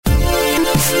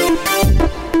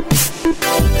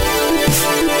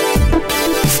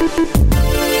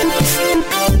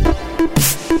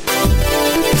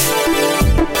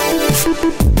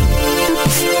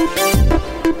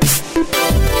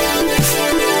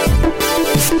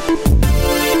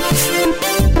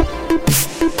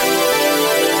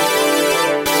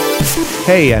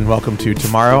Hey, and welcome to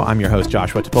Tomorrow. I'm your host,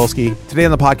 Joshua Topolsky. Today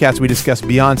on the podcast, we discuss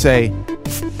Beyonce,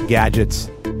 gadgets,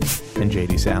 and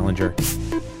J.D. Salinger.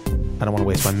 I don't want to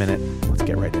waste 1 minute. Let's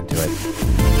get right into it.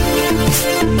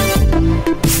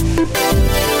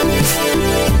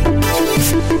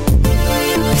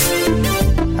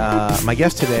 My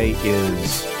guest today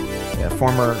is a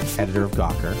former editor of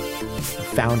Gawker,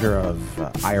 founder of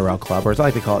IRL Club, or as I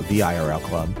like to call it, the IRL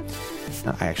Club.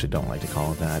 I actually don't like to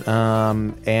call it that.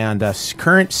 And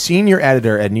current senior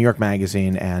editor at New York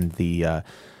Magazine and the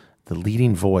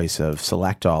leading voice of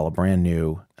SelectAll, a brand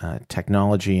new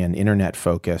technology and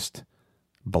internet-focused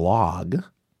blog.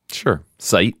 Sure.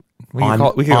 Site. On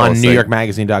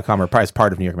NewYorkMagazine.com, or probably as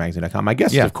part of NewYorkMagazine.com. My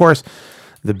guest is, of course,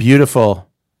 the beautiful,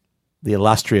 the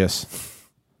illustrious,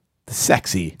 the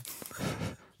sexy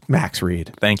Max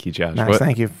Reed. Thank you, Josh. Max,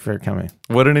 thank you for coming.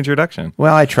 What an introduction.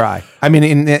 Well, I try. I mean,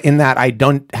 in that I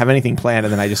don't have anything planned,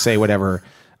 and then I just say whatever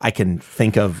I can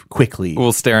think of quickly.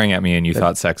 Well, staring at me and you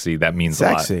thought sexy, that means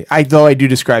sexy. a lot. Though I do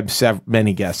describe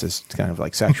many guests as kind of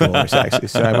like sexual or sexy,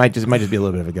 so it might just be a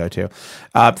little bit of a go-to.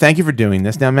 Thank you for doing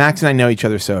this. Now, Max and I know each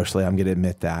other socially. I'm going to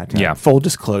admit that. Yeah. Full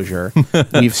disclosure,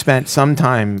 we've spent some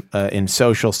time in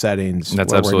social settings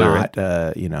That's where absolutely we're not,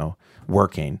 right.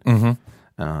 Working. Mm-hmm.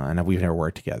 And we've never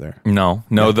worked together. No,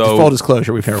 Yeah, though. Full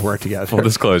disclosure, we've never worked together. Full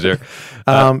disclosure.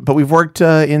 But we've worked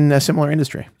in a similar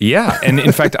industry. Yeah, and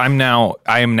in fact, I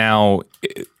am now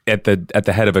at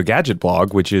the head of a gadget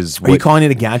blog, which is Are you calling it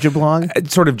a gadget blog?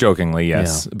 sort of jokingly,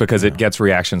 yes, Yeah. because it gets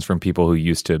reactions from people who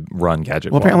used to run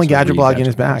gadget. Well, blogs apparently, or gadget read blogging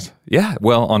is back. blogs. Yeah,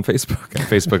 well, on Facebook, and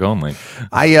Facebook only.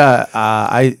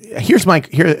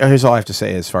 Here's all I have to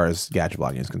say as far as gadget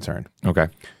blogging is concerned. Okay.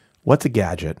 What's a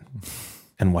gadget,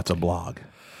 and what's a blog?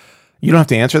 You don't have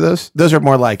to answer those. Those are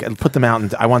more like put them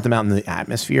out. I want them out in the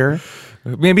atmosphere.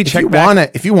 Maybe check If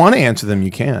back. you want to answer them,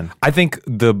 you can. I think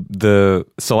the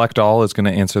SelectAll is going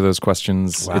to answer those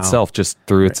questions itself just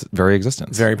through its very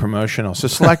existence. Very promotional. So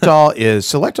SelectAll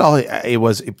it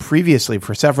was previously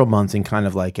for several months in kind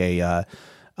of like a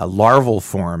larval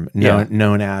form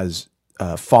known as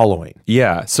Following.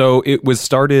 Yeah. So it was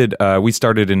started. We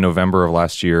started in November of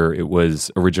last year. It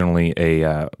was originally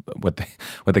a what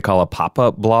they call a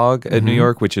pop-up blog at New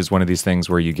York, which is one of these things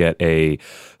where you get a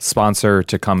sponsor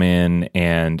to come in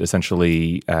and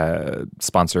essentially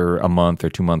sponsor a month or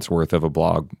 2 months worth of a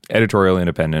blog, editorial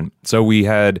independent. So we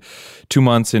had 2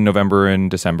 months in November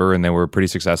and December, and they were pretty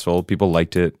successful. People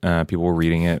liked it. People were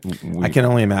reading it. I can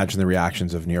only imagine the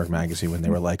reactions of New York Magazine when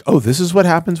they were like, "Oh, this is what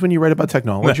happens when you write about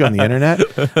technology on the internet."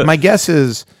 My guess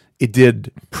is it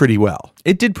did pretty well.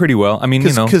 It did pretty well. I mean,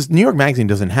 because New York Magazine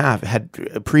did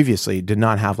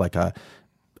not have like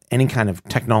any kind of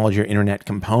technology or internet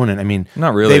component. I mean,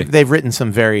 not really. They've written some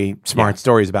very smart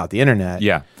stories about the internet.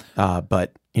 Yeah.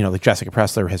 But like Jessica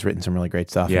Pressler has written some really great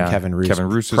stuff. Yeah. And Kevin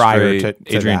Roos is prior great.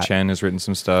 to Adrian that. Chen has written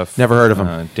some stuff. Never heard of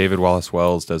him. David Wallace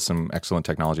Wells does some excellent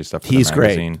technology stuff for He's the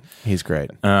magazine. He's great.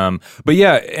 But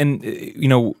yeah, and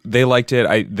they liked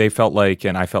it. They felt like,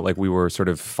 and I felt like we were sort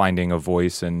of finding a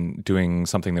voice and doing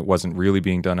something that wasn't really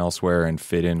being done elsewhere, and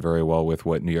fit in very well with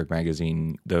what New York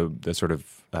Magazine, the sort of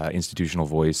institutional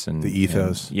voice and the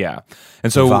ethos.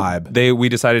 And so the vibe. We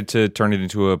decided to turn it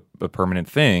into a permanent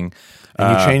thing.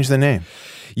 And you changed the name.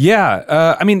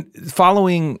 Yeah. I mean,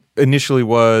 Following initially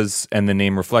was, and the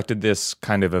name reflected this,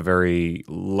 kind of a very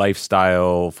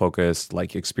lifestyle focused,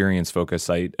 like experience focused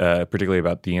site, particularly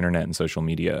about the internet and social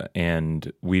media.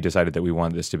 And we decided that we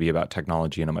wanted this to be about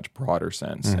technology in a much broader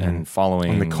sense, and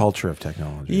following And the culture of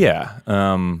technology. Yeah.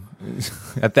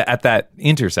 At that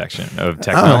intersection of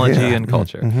technology and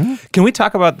culture. Can we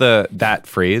talk about that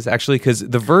phrase actually? Because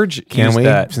The Verge used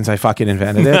that. Since I fucking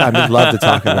invented it, I would love to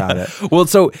talk about it. Well,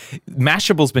 so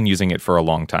Mashable's been using it for a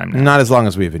long time now. Not as long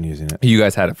as we've been using it. You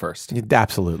guys had it first.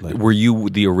 Absolutely. Were you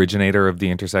the originator of the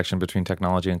intersection between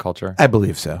technology and culture? I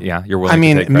believe so. Yeah, you're willing to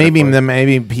take credit for it?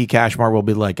 Maybe P. Cashmore will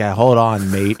be like, hold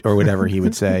on, mate, or whatever he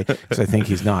would say, because I think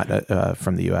he's not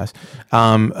from the U.S.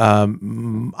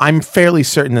 I'm fairly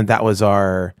certain that was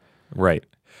our... Right.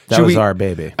 That was our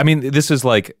baby. I mean, this is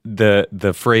like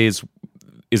the phrase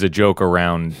is a joke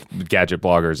around gadget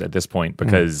bloggers at this point,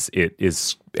 because it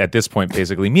is at this point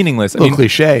basically meaninless. A little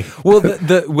cliche. Well,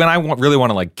 when I really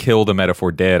want to like kill the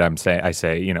metaphor dead, I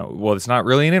say, well, it's not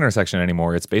really an intersection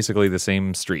anymore. It's basically the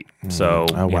same street. So,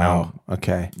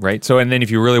 okay, right. So, and then if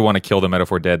you really want to kill the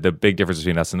metaphor dead, the big difference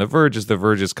between us and The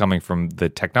Verge is coming from the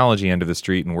technology end of the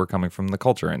street, and we're coming from the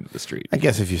culture end of the street. I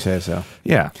guess if you say so.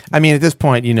 Yeah. I mean, at this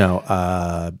point,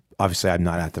 obviously, I'm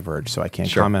not at The Verge, so I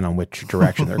can't comment on which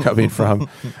direction they're coming from.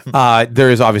 There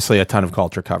is obviously a ton of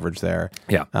culture coverage there.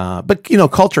 Yeah. But,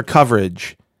 culture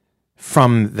coverage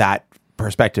from that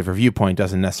perspective or viewpoint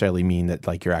doesn't necessarily mean that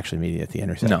like you're actually meeting at the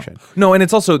intersection. No, and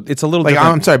it's a little Like different.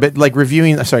 I'm sorry, but like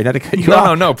reviewing. Sorry, not to cut you No,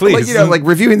 off. no, please. Like, you know, like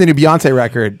reviewing the new Beyonce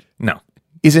record No.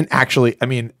 isn't actually. I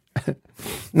mean,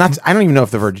 not. I don't even know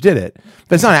if The Verge did it,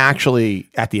 but it's not actually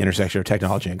at the intersection of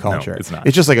technology and culture. it's not.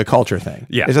 It's just like a culture thing.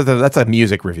 Yeah. That's a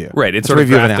music review. Right. It's a sort of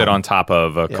review an drafted album. on top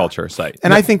of a culture site.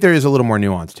 And I think there is a little more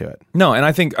nuance to it. No, and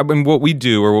I think what we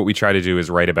do or what we try to do is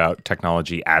write about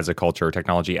technology as a culture,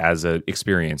 technology as an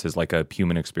experience, as like a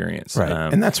human experience. Right.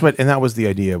 And that was the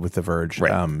idea with The Verge.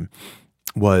 Right.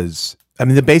 Was I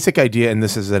mean the basic idea, and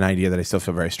this is an idea that I still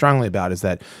feel very strongly about, is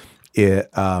that it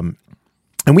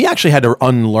and we actually had to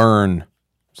unlearn.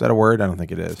 Is that a word? I don't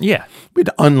think it is. Yeah. We had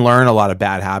to unlearn a lot of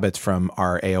bad habits from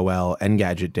our AOL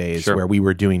Engadget days where we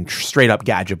were doing straight up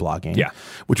gadget blogging. Yeah.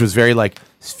 Which was very like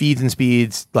feeds and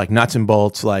speeds, like nuts and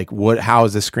bolts, like how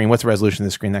is this screen? What's the resolution of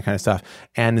the screen? That kind of stuff.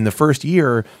 And in the first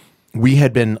year,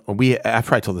 I've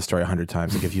probably told this story 100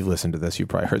 times. Like if you've listened to this, you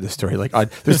probably heard this story. Like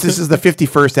this is the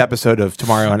 51st episode of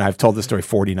Tomorrow, and I've told this story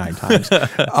 49 times.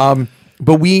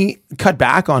 But we cut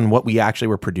back on what we actually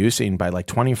were producing by like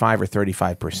 25 or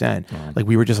 35%. Like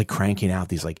we were just like cranking out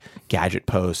these like gadget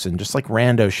posts and just like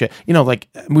rando shit. You know, like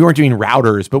we weren't doing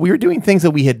routers, but we were doing things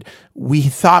that we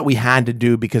thought we had to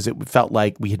do because it felt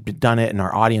like we had done it and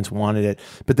our audience wanted it.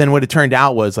 But then what it turned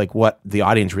out was like what the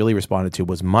audience really responded to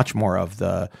was much more of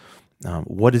the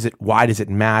what is it? Why does it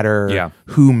matter? Yeah.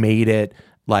 Who made it?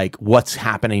 Like what's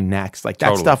happening next? Like that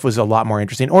Totally. stuff was a lot more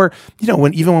interesting. Or you know,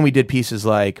 when we did pieces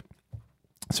like.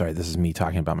 Sorry, this is me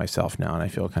talking about myself now, and I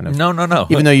feel kind of No.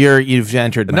 Even though you've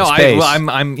entered my space.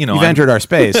 I'm you've entered our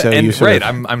space, so and you sort right,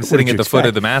 of, I'm sitting at the foot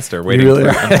of the master, waiting. really for,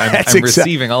 are. I'm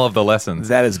receiving all of the lessons.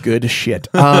 That is good shit.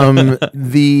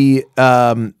 We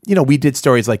did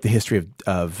stories like the history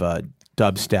of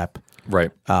dubstep.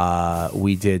 Right.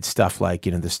 We did stuff like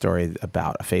the story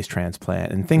about a face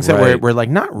transplant and things that Right. were like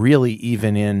not really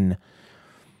even in.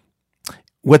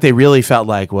 What they really felt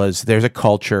like was there's a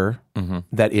culture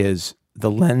that is. The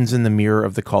lens and the mirror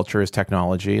of the culture is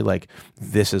technology. Like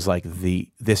this is like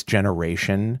this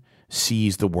generation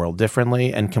sees the world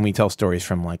differently, and can we tell stories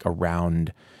from like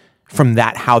around from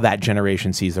that how that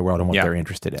generation sees the world and what they're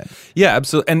interested in? Yeah,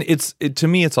 absolutely. And to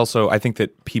me, it's also I think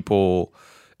that people,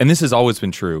 and this has always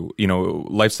been true.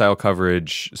 Lifestyle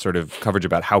coverage, sort of coverage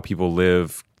about how people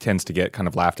live, tends to get kind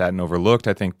of laughed at and overlooked.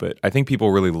 I think, but I think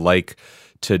people really like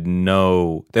to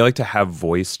know, they like to have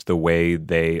voiced the way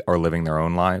they are living their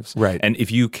own lives. Right. And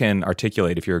if you can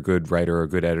articulate, if you're a good writer or a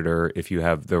good editor, if you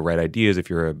have the right ideas, if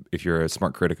you're a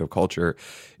smart critic of culture,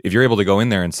 if you're able to go in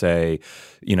there and say,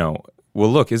 well,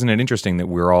 look, isn't it interesting that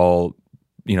we're all,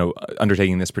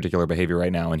 undertaking this particular behavior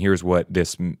right now, and here's what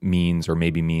this means or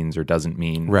maybe means or doesn't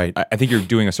mean. Right. I think you're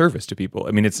doing a service to people.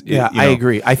 I mean, I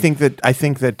agree. I think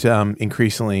that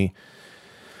increasingly,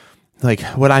 like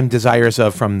what I'm desirous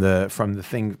of from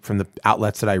the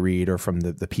outlets that I read or from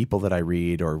the people that I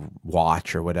read or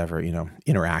watch or whatever,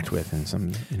 interact with in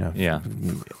some,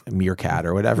 meerkat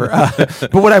or whatever.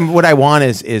 But what I want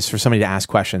is for somebody to ask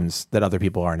questions that other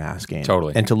people aren't asking.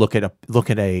 Totally. And to look at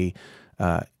a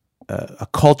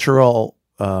cultural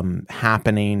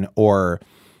happening or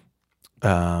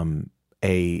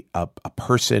a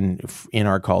person in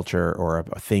our culture or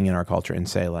a thing in our culture and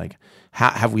say like,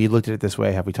 have we looked at it this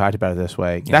way? Have we talked about it this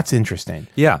way? Yeah. That's interesting.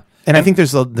 Yeah. And I think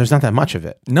there's not that much of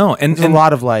it. No. And there's a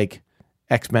lot of like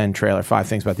X-Men trailer, 5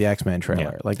 things about the X-Men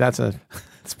trailer. Yeah. Like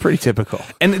it's pretty typical.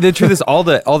 And the truth is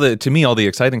to me, all the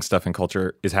exciting stuff in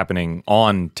culture is happening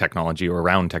on technology or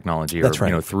around technology or, That's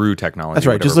right. Through technology. That's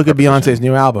right. Just look at Beyonce's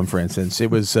new album, for instance. It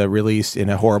was released in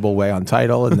a horrible way on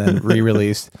Tidal and then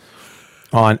re-released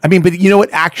but you know what?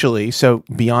 Actually, so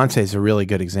Beyonce is a really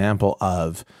good example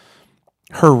of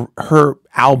her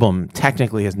album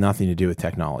technically has nothing to do with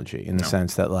technology in the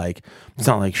sense that like it's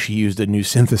not like she used a new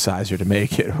synthesizer to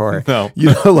make it or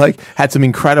like had some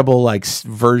incredible like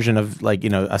version of like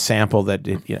a sample that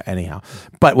anyhow.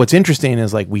 But what's interesting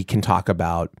is like we can talk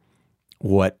about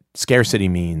what scarcity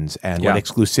means and what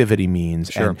exclusivity means,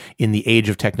 and in the age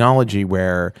of technology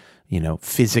where the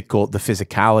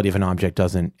physicality of an object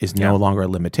is no longer a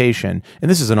limitation.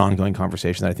 And this is an ongoing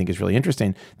conversation that I think is really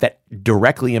interesting that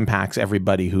directly impacts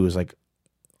everybody who is like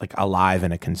alive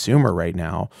and a consumer right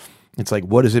now. It's like,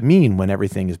 what does it mean when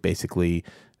everything is basically,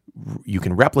 you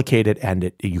can replicate it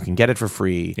and you can get it for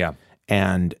free. Yeah.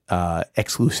 and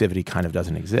exclusivity kind of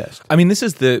doesn't exist. I mean,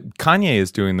 Kanye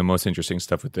is doing the most interesting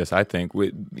stuff with this, I think.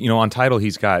 On Tidal,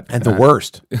 he's got And the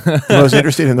worst. The most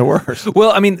interesting and the worst.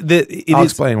 Well, I mean, I'll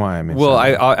explain why I'm Well,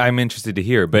 I'm interested to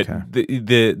hear, but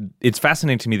it's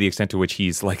fascinating to me the extent to which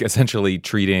he's like essentially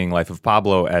treating Life of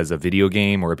Pablo as a video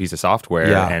game or a piece of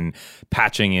software and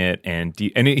patching it, and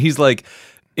he's like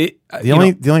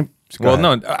Well,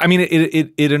 no, I mean,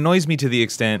 it annoys me to the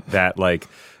extent that, like,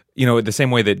 the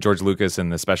same way that George Lucas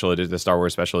and the Star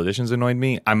Wars special editions annoyed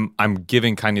me, I'm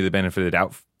giving Kanye the benefit of the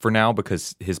doubt for now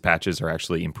because his patches are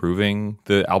actually improving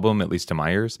the album, at least to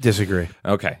my ears. Disagree.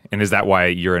 Okay, and is that why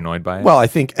you're annoyed by it? Well, I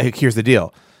think here's the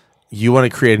deal. You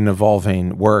want to create an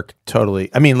evolving work, totally.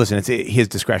 I mean, listen, it's his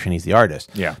discretion. He's the artist.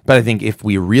 Yeah. But I think if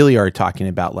we really are talking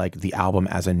about like the album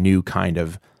as a new kind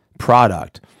of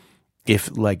product,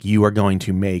 if like you are going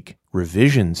to make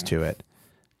revisions to it,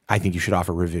 I think you should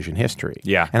offer revision history.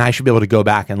 Yeah. And I should be able to go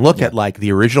back and look at like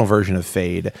the original version of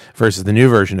Fade versus the new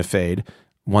version of Fade.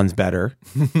 One's better.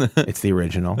 It's the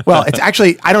original. Well, it's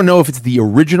actually, I don't know if it's the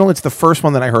original. It's the first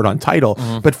one that I heard on Tidal.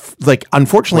 But like,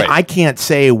 unfortunately, I can't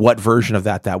say what version of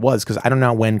that was because I don't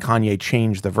know when Kanye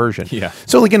changed the version. Yeah.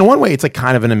 So like in one way, it's like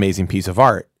kind of an amazing piece of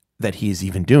art that he's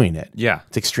even doing it. Yeah.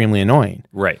 It's extremely annoying.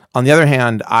 Right. On the other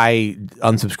hand, I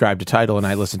unsubscribed to Tidal and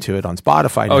I listen to it on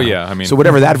Spotify now. Oh, yeah. I mean, so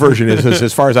whatever that version is,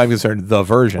 as far as I'm concerned, the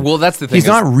version. Well, that's the thing. He's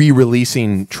not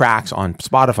re-releasing tracks on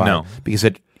Spotify No.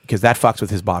 because that fucks with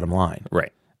his bottom line.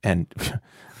 Right.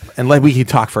 And like we could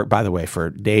talk for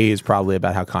days probably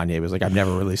about how Kanye was like, I'm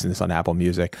never releasing this on Apple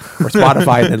Music or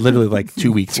Spotify. And then literally like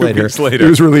 2 weeks later, it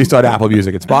was released on Apple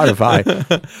Music and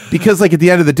Spotify. Because like at the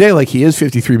end of the day, like he is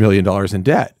 $53 million in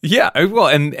debt. Yeah. Well,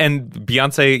 and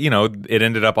Beyonce, it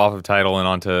ended up off of Tidal and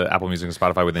onto Apple Music and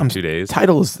Spotify within 2 days.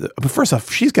 Tidal is, but first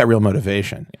off, she's got real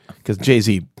motivation because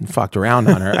Jay-Z fucked around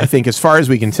on her. I think as far as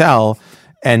we can tell,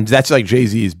 and that's like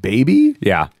Jay-Z's baby.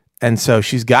 Yeah. And so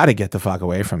she's got to get the fuck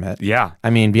away from it. Yeah. I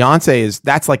mean, Beyonce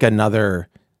that's like another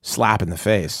slap in the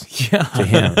face to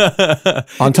him.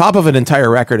 On top of an entire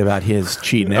record about his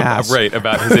cheating ass. Right,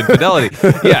 about his infidelity.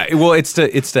 Yeah, well, it's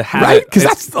to have right? it. Because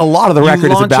that's a lot of the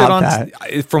record is about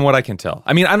that. From what I can tell.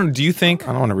 I mean, do you think...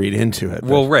 I don't want to read into it.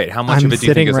 Well, right. How much of it do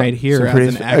you think is... I'm sitting right here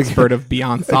as an expert of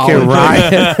Beyonce. Okay,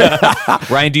 Ryan.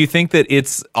 Ryan, do you think that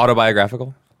it's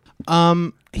autobiographical?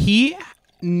 He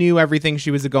knew everything she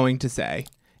was going to say.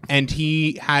 And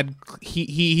he's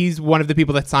one of the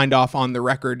people that signed off on the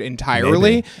record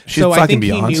entirely. Maybe. She's so I think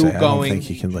Beyonce. he knew I don't think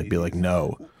he can like be like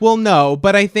no. Well, no,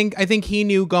 but I think he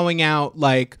knew going out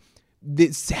like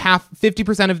this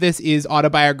 50% of this is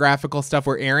autobiographical stuff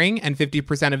we're airing, and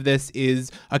 50% of this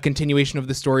is a continuation of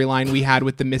the storyline we had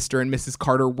with the Mr. and Mrs.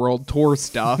 Carter World Tour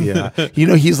stuff. Yeah,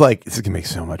 he's like, this is gonna make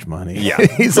so much money. Yeah,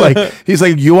 he's like,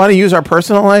 you want to use our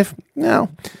personal life? No.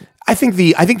 I think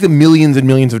the millions and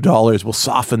millions of dollars will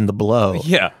soften the blow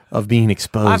of being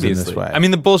exposed Obviously. In this way. I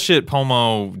mean, the bullshit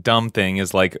Pomo dumb thing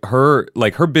is like her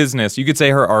business. You could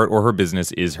say her art or her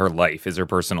business is her life, is her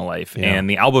personal life. Yeah. And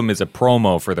the album is a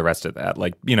promo for the rest of that.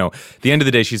 Like, the end of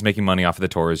the day, she's making money off of the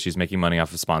tours. She's making money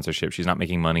off of sponsorship. She's not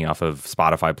making money off of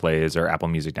Spotify plays or Apple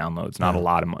Music downloads. Not a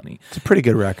lot of money. It's a pretty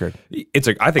good record.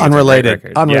 I think unrelated. It's a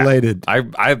great record. Unrelated.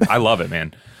 Yeah. I love it,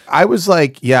 man. I was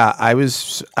like,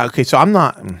 okay, so I'm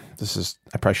not,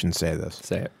 I probably shouldn't say this.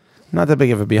 Say it. I'm not that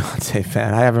big of a Beyonce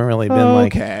fan. I haven't really been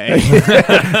okay.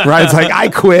 Ryan's like, I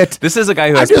quit. This is a guy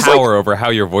who has power over how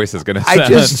your voice is going to sound.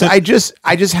 I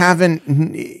just haven't,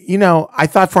 I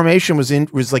thought Formation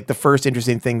was like the first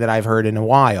interesting thing that I've heard in a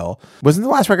while. Wasn't the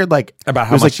last record like about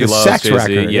how much she loves sex Jay-Z?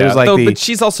 record? Yeah, it was like but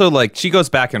she's also like, she goes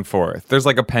back and forth. There's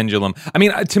like a pendulum. I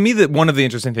mean, to me, that one of the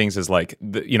interesting things is like,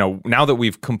 now that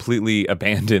we've completely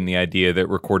abandoned the idea that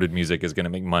recorded music is going to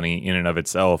make money in and of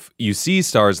itself, you see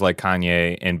stars like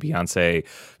Kanye and Beyonce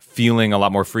feeling a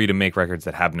lot more free to make records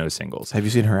that have no singles. Have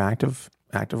you seen her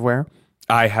activewear?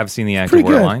 I have seen the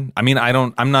activewear line. I mean,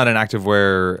 I'm not an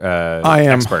activewear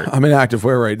expert. I'm in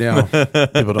activewear right now.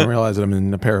 People don't realize that I'm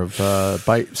in a pair of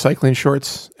cycling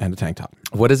shorts and a tank top.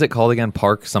 What is it called again?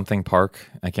 Park?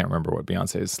 I can't remember what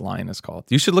Beyonce's line is called.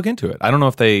 You should look into it. I don't know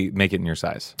if they make it in your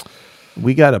size.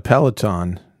 We got a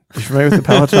Peloton. You familiar with the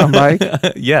Peloton bike?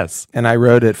 Yes. And I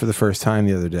rode it for the first time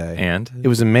the other day. And? It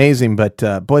was amazing, but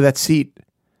boy, that seat.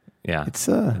 Yeah.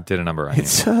 It did a number on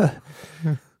It's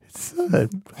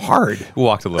hard. You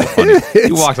walked a little funny.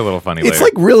 Later. It's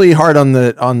like really hard on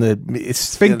the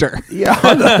sphincter. Yeah.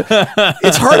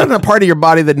 It's hard on a part of your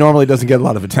body that normally doesn't get a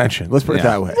lot of attention. Let's put it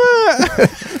that way.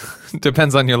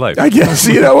 Depends on your life. I guess.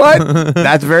 You know what?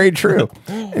 That's very true.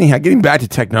 Anyhow, getting back to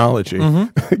technology.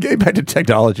 Getting back to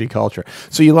technology culture.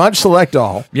 So you launched Select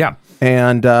All. Yeah.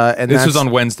 And This was on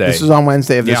Wednesday. This was on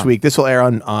Wednesday of this Yeah. week. This will air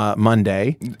on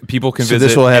Monday. People can So visit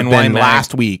this will have been NYMag.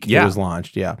 last week. Yeah. It was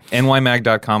launched. Yeah.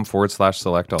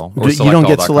 nymag.com/selectall. Or You don't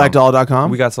get selectall.com.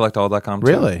 selectall.com? We got selectall.com too.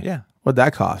 Really? Yeah. What'd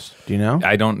that cost? Do you know?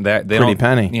 I don't. They Pretty don't,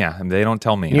 penny. Yeah, they don't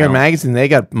tell me. New York I don't- Magazine, they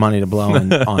got money to blow on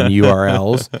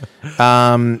URLs.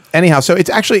 Anyhow, so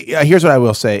it's actually here's what I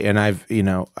will say, and I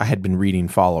had been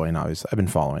following. I've been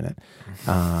following it.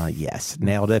 Yes,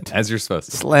 nailed it. As you're supposed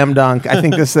to. Slam dunk. I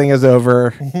think this thing is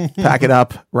over. Pack it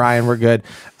up, Ryan. We're good.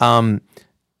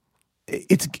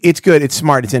 It's good. It's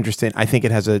smart. It's interesting. I think it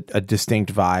has a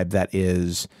distinct vibe that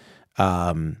is.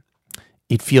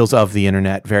 It feels of the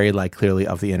internet, very like clearly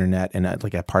of the internet, and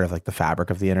like a part of like the fabric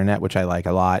of the internet, which I like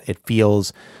a lot. It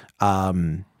feels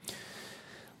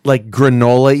like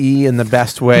granola-y in the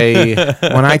best way.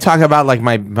 When I talk about like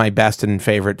my best and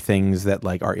favorite things that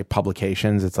like are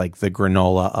publications, it's like the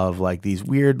granola of like these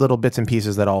weird little bits and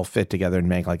pieces that all fit together and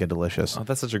make like a delicious Oh,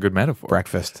 that's such a good metaphor.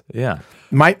 breakfast. Yeah.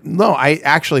 I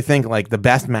actually think like the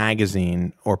best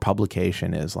magazine or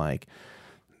publication is like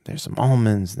there's some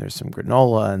almonds, there's some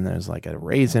granola, and there's like a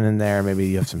raisin in there. Maybe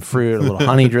you have some fruit, a little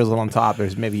honey drizzled on top.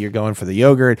 There's maybe you're going for the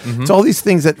yogurt. It's all these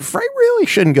things that really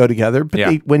shouldn't go together, but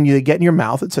Yeah. when you get in your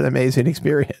mouth, it's an amazing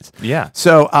experience. Yeah.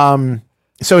 So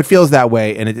it feels that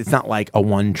way, and it's not like a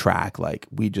one track like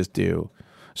we just do.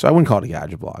 So I wouldn't call it a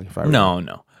gadget blog. If I were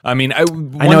No. I mean, I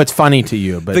know it's funny to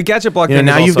you, but the gadget blog you know, thing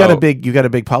now is you've got also- a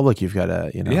big public. You've got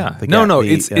a Yeah. the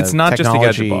It's not just a technology.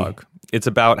 gadget blog. It's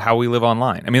about how we live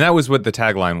online. I mean, that was what the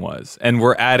tagline was. And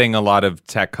we're adding a lot of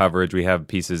tech coverage. We have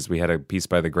pieces. We had a piece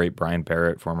by the great Brian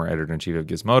Barrett, former editor-in-chief of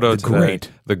Gizmodo.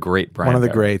 The great Brian One of the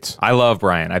Barrett. greats. I love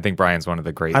Brian. I think Brian's one of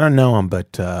the great. I don't know him,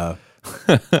 but this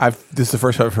is the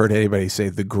first time I've heard anybody say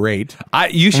the great.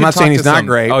 You should I'm not talk saying to he's not some-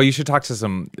 great. Oh, you should talk to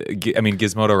some,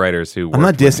 Gizmodo writers who I'm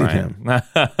not worked with dissing Brian.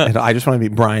 him. And I just want to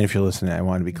be Brian. If you're listening, I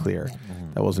want to be clear.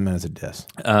 That wasn't meant as a diss.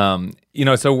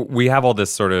 So we have all this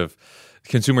sort of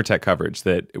consumer tech coverage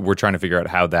that we're trying to figure out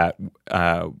how that,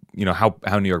 how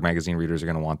New York Magazine readers are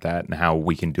going to want that and how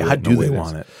we can do it. How in a do way they that's-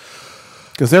 want it?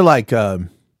 Because they're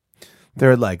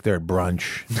at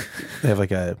brunch. They have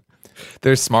like a.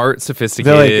 They're smart, They're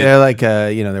sophisticated.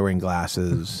 they're wearing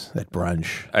glasses at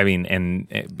brunch. I mean, and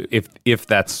if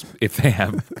they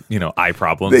have eye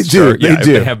problems, They do, sure, they yeah, if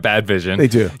do. they have bad vision. They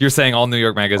do. You're saying all New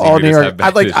York Magazine All New readers York. have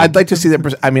bad vision. I'd like to see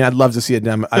that. I mean, I'd love to see a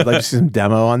demo. I'd like to see some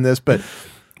demo on this, but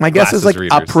my guess is Glasses like a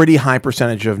readers. pretty high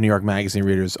percentage of New York Magazine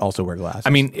readers also wear glasses.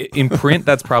 I mean, in print,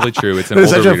 that's probably true. It's an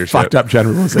it's older such a readership. fucked up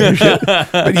generalization,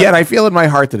 but yet I feel in my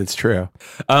heart that it's true.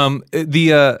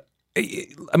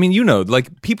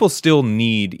 People still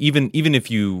need, even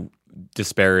if you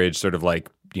disparage sort of like,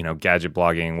 gadget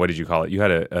blogging, what did you call it? You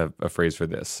had a phrase for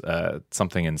this,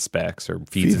 something in specs or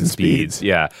feeds and speeds.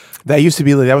 Yeah. That used to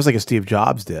be that was like a Steve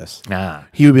Jobs diss. Ah.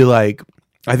 He would be like,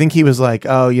 I think he was like,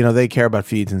 oh, they care about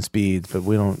feeds and speeds, but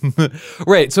we don't.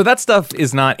 Right. So that stuff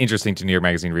is not interesting to New York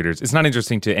Magazine readers. It's not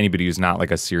interesting to anybody who's not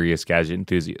like a serious gadget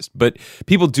enthusiast. But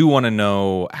people do want to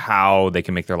know how they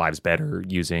can make their lives better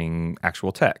using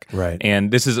actual tech. Right. And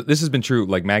this has been true.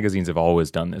 Like magazines have always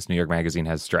done this. New York Magazine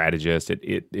has Strategist.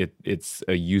 It's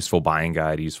a useful buying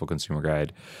guide, a useful consumer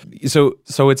guide. So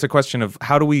it's a question of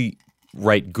how do we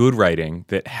write good writing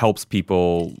that helps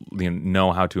people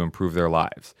know how to improve their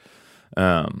lives.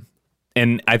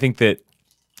 And I think that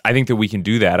we can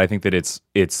do that. I think that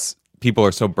it's people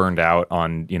are so burned out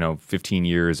on 15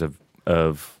 years of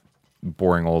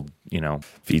boring old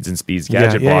feeds and speeds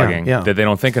gadget blogging that they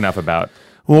don't think enough about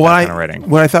Well, that kind of writing.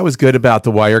 what I thought was good about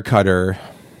the Wirecutter,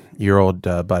 your old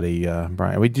buddy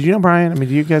Brian. Wait, did you know Brian? I mean,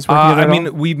 do you guys work together? I at mean,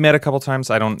 all? we've met a couple times.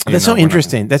 I don't. That's so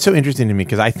interesting. That's so interesting to me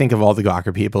because I think of all the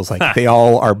Gawker people as like they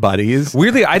all are buddies.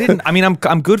 Weirdly, I didn't. I mean,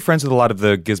 I'm good friends with a lot of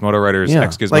the Gizmodo writers,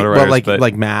 ex-Gizmodo writers,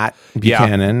 like Matt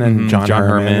Buchanan and John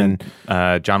Herman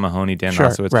and John Mahoney, Dan Sure,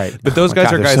 Nosowitz. right. But those Oh my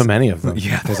guys God, are there's guys. so many of them.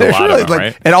 Yeah, there's a lot of them,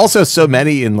 right? And also so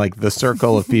many in like the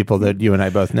circle of people that you and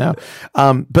I both know.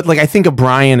 But like I think of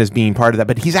Brian as being part of that,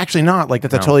 but he's actually not. Like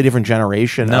that's a totally different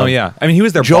generation. No, yeah. I mean, he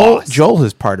was their Joel. boss. Joel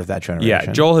is part of that generation.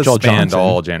 Yeah, Joel has spanned Johnson,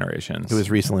 all generations. who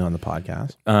was recently on the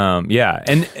podcast. Yeah,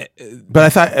 and But I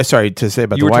thought, sorry to say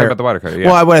about You the were talking Wire. about the Wirecutter, yeah.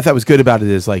 Well, what I thought was good about it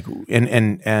is like,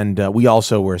 and we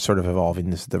also were sort of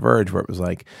evolving this at The Verge, where it was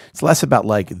like it's less about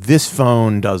like this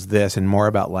phone does this, and more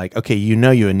about like, okay, you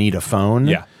need a phone.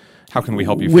 yeah. How can we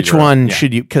help you? Which figure out- one yeah.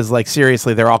 should you? Because like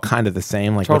seriously, they're all kind of the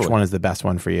same. Like which Totally. one is the best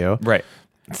one for you? Right.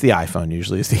 It's the iPhone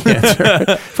usually is the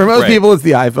answer. For most Right. people, it's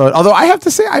the iPhone. Although I have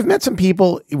to say, I've met some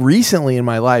people recently in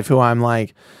my life who I'm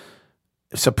like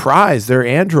surprised they're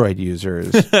Android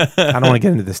users. I don't want to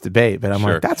get into this debate, but I'm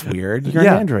Sure. like, that's weird. You're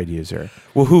Yeah. an Android user.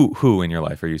 Well, who in your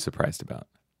life are you surprised about?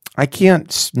 I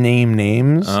can't name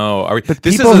names. Oh, are we, But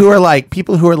this people is who are like,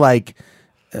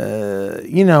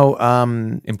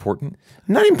 important.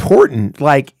 not important,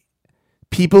 like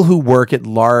people who work at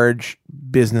large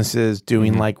businesses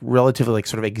doing like relatively like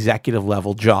sort of executive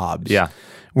level jobs. Yeah.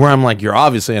 Where I'm like, you're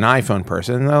obviously an iPhone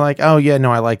person. And they're like, oh yeah,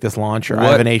 no, I like this launcher. I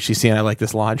What- have an HTC and I like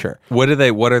this launcher. What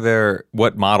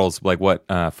models, like what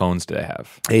phones do they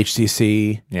have?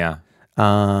 HTC, Yeah,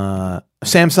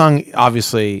 Samsung,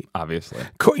 obviously. obviously.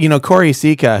 Corey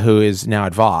Sika, who is now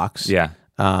at Vox. Yeah.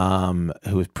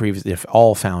 Who was previously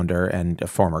all founder and a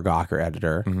former Gawker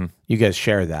editor. You guys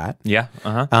share that. Yeah.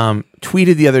 Uh-huh.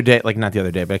 Tweeted the other day, like not the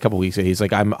other day, but a couple weeks ago. He's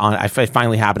like, I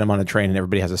finally happened. I'm on a train and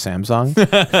everybody has a Samsung.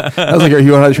 I was like, are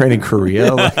you on a train in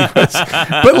Korea?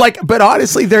 But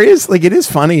honestly, there is like, it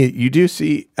is funny. You do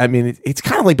see, I mean, it's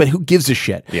kind of like, but who gives a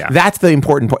shit? Yeah. That's the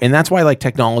important point. And that's why like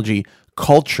technology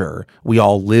culture we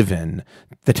all live in,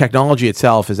 the technology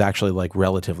itself is actually like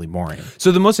relatively boring.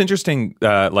 So the most interesting,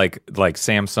 like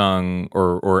Samsung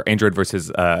or Android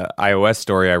versus iOS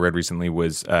story I read recently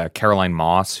was Caroline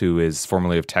Moss, who is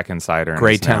formerly of Tech Insider. And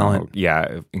Great is now- talent.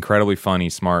 Yeah, incredibly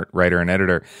funny, smart writer and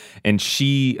editor. And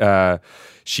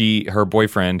her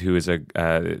boyfriend, who is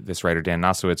this writer Dan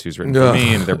Nosowitz, who's written for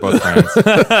me, and they're both friends.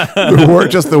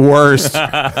 Just the worst.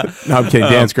 No, I'm kidding.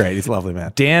 Dan's great. He's a lovely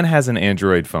man. Dan has an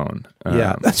Android phone.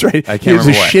 Yeah, that's right. I can't He has a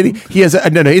remember what. shitty. He has a,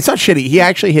 no. It's not shitty. He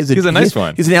actually has a. He's a nice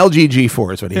one. He's an LG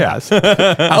G4 is what he has.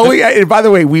 And by the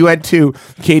way, we went to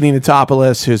Katie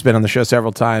Natopoulos, who's been on the show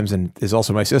several times and is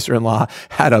also my sister-in-law.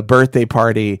 Had a birthday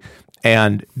party,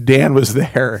 and Dan was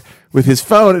there with his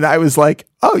phone, and I was like,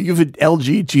 "Oh, you have an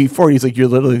LG G4." He's like, "You're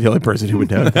literally the only person who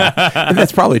would know that," and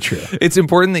that's probably true. It's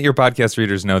important that your podcast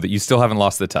readers know that you still haven't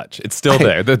lost the touch. It's still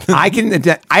there. I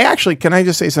actually can I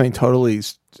just say something totally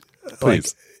like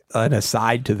Please. an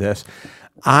aside to this.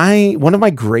 One of my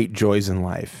great joys in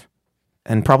life,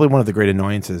 and probably one of the great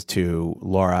annoyances to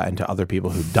Laura and to other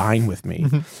people who dine with me,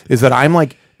 is that I'm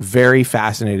like very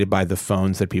fascinated by the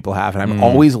phones that people have, and I'm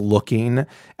always looking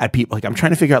at people. Like I'm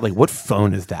trying to figure out like what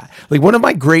phone is that. Like one of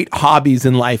my great hobbies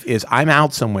in life is I'm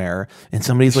out somewhere and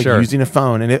somebody's like Sure. using a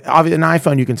phone, and obviously an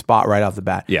iPhone you can spot right off the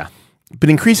bat. Yeah. But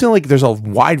increasingly, like, there's a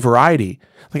wide variety.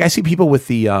 Like I see people with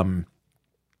the N+1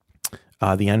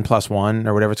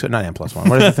 or whatever it's called. Not N+1.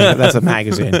 What is the thing? That's a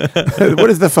magazine. What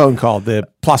is the phone called? The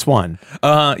 +1.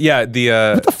 Yeah.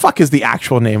 What the fuck is the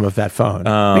actual name of that phone?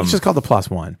 I think it's just called the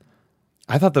 +1.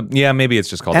 I thought maybe it's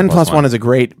just called N+1 is a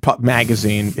great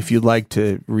magazine if you'd like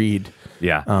to read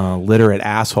Yeah. literate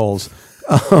assholes.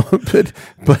 But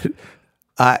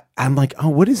I'm like, oh,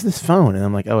 what is this phone? And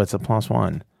I'm like, oh, it's a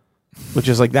 +1, which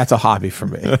is like, that's a hobby for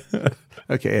me.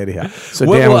 Okay, anyhow. So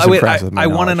Dan was impressed with my I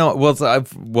want to knowledge. know.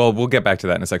 Well, we'll get back to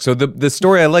that in a sec. So the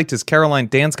story I liked is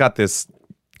Dan's got this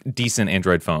decent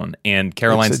Android phone, and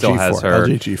Caroline It's a still G4, has her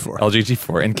LG G4. LG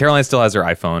G4, and Caroline still has her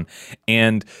iPhone.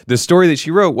 And the story that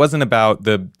she wrote wasn't about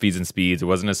the feeds and speeds. It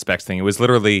wasn't a specs thing. It was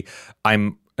literally,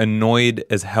 I'm annoyed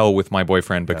as hell with my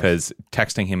boyfriend because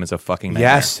texting him is a fucking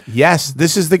nightmare. Yes.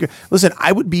 This is listen.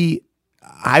 I would be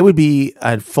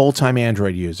a full-time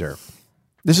Android user.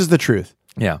 This is the truth.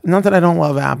 Yeah. Not that I don't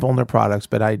love Apple and their products,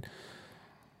 but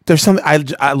there's something.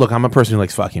 I look. I'm a person who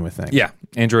likes fucking with things. Yeah.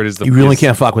 Android is the You really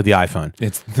can't fuck with the iPhone.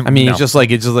 I mean, no. it's just like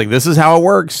this is how it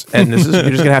works, and you're just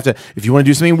gonna have to. If you want to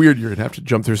do something weird, you're gonna have to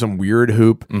jump through some weird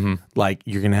hoop. Mm-hmm. Like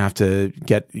you're gonna have to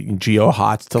get Geo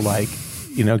Hots to like.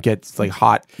 Get like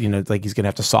hot, like he's going to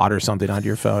have to solder something onto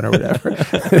your phone or whatever.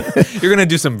 You're gonna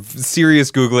do some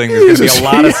serious Googling. There's gonna be a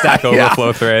lot of Stack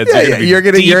Overflow threads. You're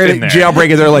gonna jailbreak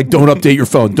it. They're like, don't update your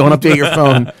phone. Don't update your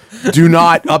phone. Do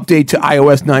not update to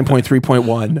iOS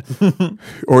 9.3.1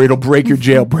 or it'll break your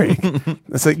jailbreak.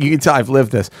 It's like, you can tell I've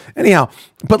lived this. Anyhow,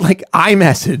 but like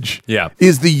iMessage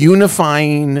is the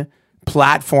unifying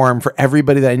platform for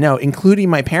everybody that I know, including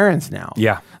my parents now.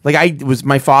 Yeah. Like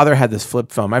my father had this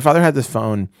flip phone. My father had this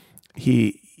phone.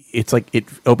 It's like, it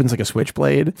opens like a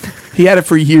switchblade. He had it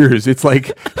for years. It's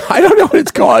like, I don't know what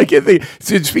it's called. I can't think.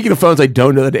 So speaking of phones, I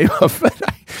don't know the name of, but my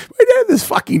dad had this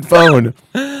fucking phone.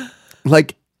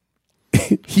 Like,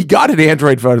 he got an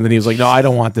Android phone and then he was like, no, I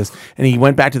don't want this. And he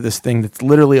went back to this thing that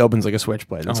literally opens like a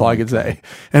switchblade. That's all I could say.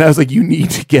 And I was like, you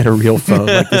need to get a real phone.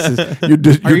 Like, this is, Are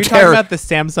you talking about the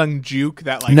Samsung Juke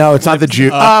that like? No, it's not the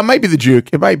Juke. It might be the Juke.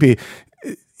 It might be.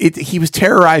 he was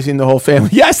terrorizing the whole family.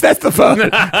 Yes, that's the phone. The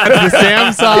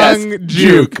Samsung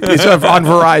Juke. It's on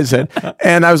Verizon.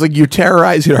 And I was like, you're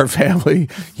terrorizing our family.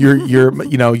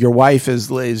 Your wife is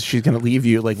she's going to leave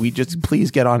you. Like,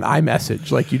 please get on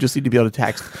iMessage. Like, you just need to be able to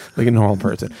text like a normal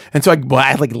person. And so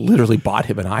I like literally bought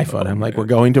him an iPhone. I'm like, we're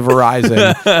going to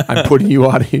Verizon. I'm putting you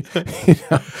on.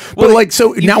 But like,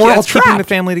 so now we're all keeping trapped. the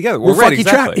family together. We're Right, fucking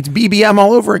trapped. It's BBM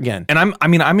all over again. And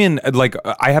I'm in like,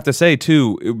 I have to say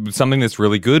too, something that's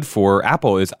really good for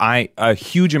Apple is a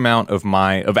huge amount of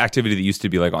activity that used to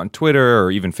be like on Twitter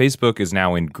or even Facebook is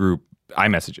now in group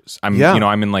iMessages.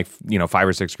 I'm in like 5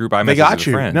 or 6 group iMessages. They got with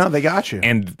you. friends. No, they got you.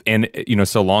 And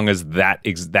so long as that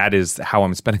is how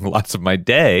I'm spending lots of my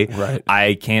day, right.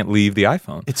 I can't leave the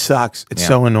iPhone. It sucks. It's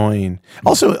so annoying.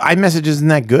 Also, iMessage isn't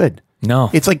that good.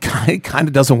 No, it's like it kind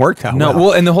of doesn't work that well.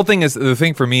 Well, and the whole thing is the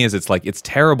thing for me is it's like it's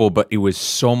terrible, but it was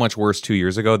so much worse 2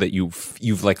 years ago that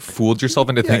you've like fooled yourself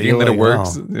into thinking that it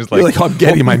works. Oh. It's You're like, I'm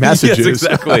getting my messages. Yes,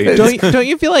 exactly. Don't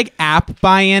you feel like app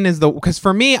buy-in is because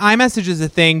for me iMessage is a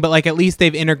thing, but like at least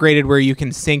they've integrated where you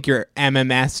can sync your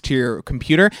MMS to your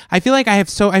computer. I feel like I have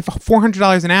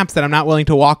 $400 in apps that I'm not willing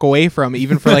to walk away from,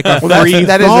 even for like a free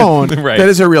phone. Right. That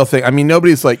is a real thing. I mean,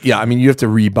 nobody's like, you have to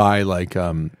rebuy like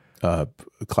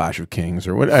Clash of Kings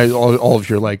or what all of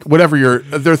your like whatever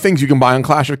there are things you can buy on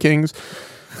Clash of Kings,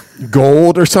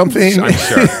 gold or something. I'm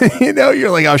sure.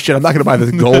 You're like, oh shit, I'm not going to buy this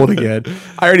gold again.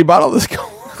 I already bought all this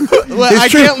gold. Well, I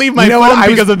can't leave my phone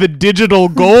because of the digital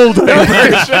gold.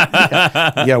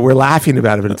 Yeah, we're laughing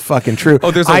about it, but it's fucking true.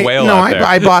 Oh, there's a whale out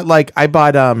there. I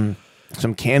bought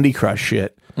some Candy Crush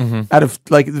shit. Mm-hmm. Out of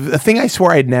like the thing I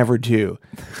swore I'd never do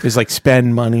is like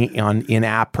spend money on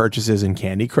in-app purchases in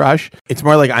Candy Crush. It's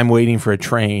more like I'm waiting for a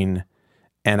train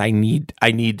and I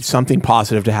need something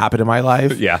positive to happen in my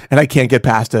life. Yeah. And I can't get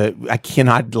past I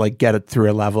cannot like get it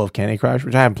through a level of Candy Crush,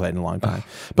 which I haven't played in a long time.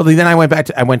 But like, then I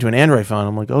went to an Android phone.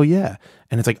 I'm like, oh yeah.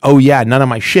 And it's like, oh yeah, none of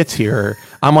my shit's here.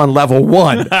 I'm on level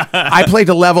 1. I played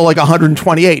to level like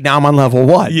 128. Now I'm on level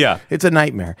 1. Yeah. It's a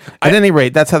nightmare. At any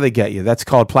rate, that's how they get you. That's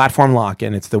called platform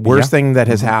lock-in. It's the worst thing that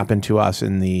has happened to us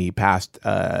in the past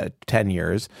 10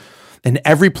 years. And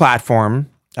every platform,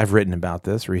 I've written about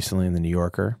this recently in the New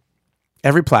Yorker.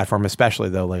 Every platform, especially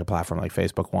though, like a platform like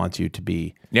Facebook, wants you to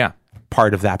be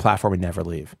part of that platform and never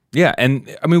leave. Yeah,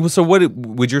 and I mean, so what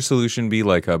would your solution be?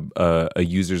 Like a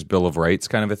user's bill of rights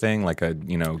kind of a thing, like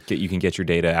you can get your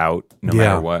data out no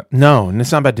matter what. No, and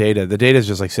it's not about data. The data is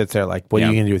just like sits there. Like, what are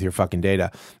you going to do with your fucking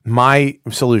data? My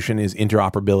solution is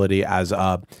interoperability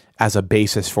as a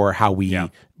basis for how we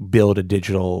build a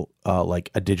digital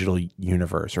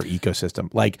universe or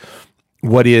ecosystem. Like,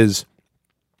 what is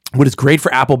great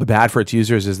for Apple but bad for its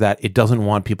users is that it doesn't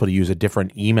want people to use a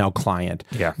different email client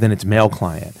than its mail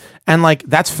client. And like,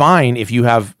 that's fine if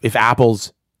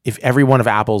every one of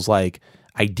Apple's like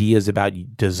ideas about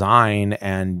design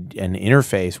and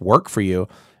interface work for you,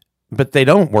 but they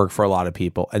don't work for a lot of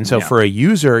people. And so for a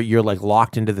user, you're like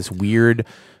locked into this weird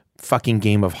fucking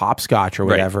game of hopscotch or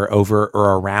whatever over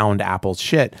or around Apple's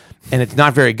shit, and it's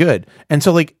not very good. And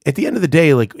so like at the end of the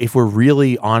day, like if we're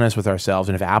really honest with ourselves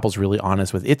and if Apple's really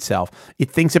honest with itself, it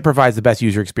thinks it provides the best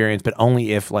user experience, but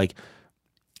only if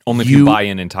you buy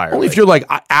in entirely. Only if you're like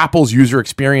Apple's user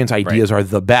experience ideas are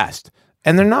the best,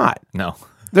 and they're not. No.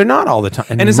 They're not all the time,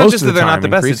 and it's not just that they're not the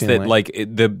best. It's that like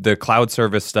the cloud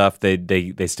service stuff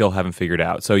they still haven't figured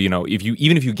out. So if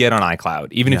you get on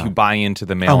iCloud, even if you buy into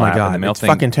the mail app and the mail it's thing,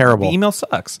 fucking terrible. The email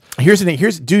sucks. Here's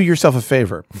do yourself a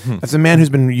favor. As a man who's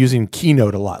been using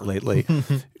Keynote a lot lately,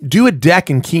 do a deck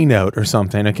in Keynote or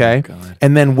something, okay?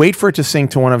 And then wait for it to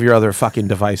sync to one of your other fucking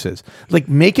devices. Like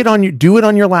do it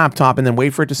on your laptop and then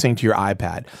wait for it to sync to your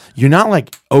iPad. You're not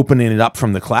like opening it up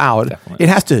from the cloud. Definitely. It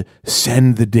has to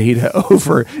send the data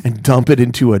over and dump it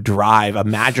into a drive, a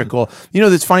magical.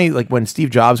 It's funny, like when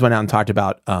Steve Jobs went out and talked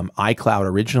about iCloud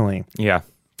originally. Yeah.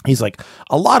 He's like,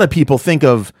 a lot of people think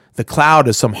of the cloud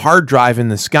as some hard drive in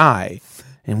the sky.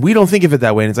 And we don't think of it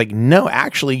that way. And it's like, no,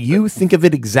 actually, you think of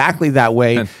it exactly that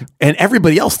way, and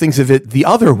everybody else thinks of it the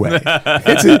other way.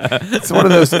 It's one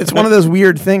of those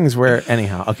weird things where,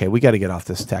 anyhow, okay, we got to get off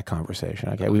this tech conversation.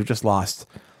 Okay, we've just lost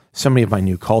so many of my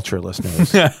new culture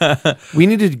listeners. We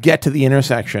need to get to the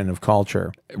intersection of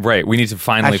culture. Right. We need to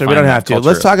finally. Actually, we don't have to.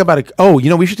 Let's talk about it. Oh,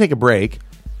 we should take a break.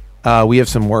 We have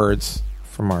some words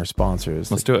from our sponsors.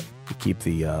 Let's do it. Keep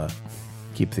the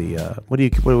what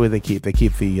do they keep? They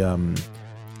keep the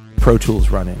Pro Tools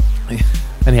running.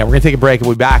 Anyhow, we're gonna take a break and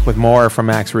we'll be back with more from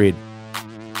Max Reed.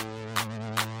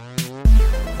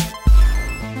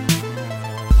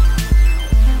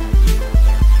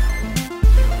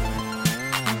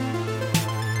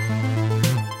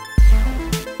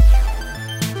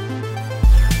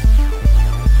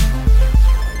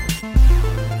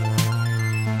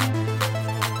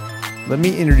 let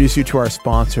me introduce you to our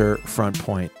sponsor,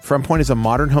 FrontPoint. FrontPoint is a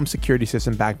modern home security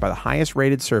system backed by the highest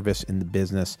rated service in the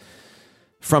business.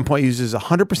 FrontPoint uses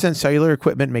 100% cellular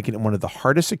equipment, making it one of the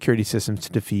hardest security systems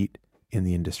to defeat in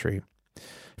the industry.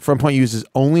 FrontPoint uses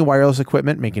only wireless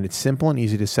equipment, making it simple and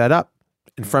easy to set up.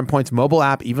 And FrontPoint's mobile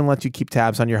app even lets you keep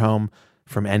tabs on your home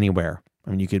from anywhere. I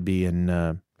mean, you could be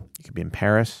in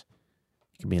Paris,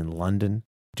 you could be in London,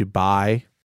 Dubai.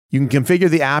 You can configure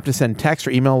the app to send text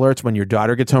or email alerts when your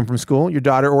daughter gets home from school, your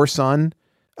daughter or son,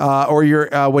 or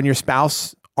when your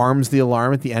spouse arms the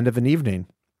alarm at the end of an evening.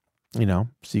 You know,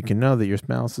 so you can know that your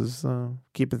spouse is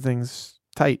keeping things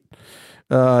tight.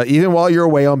 Even while you're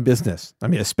away on business. I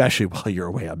mean, especially while you're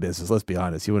away on business. Let's be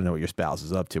honest. You wouldn't know what your spouse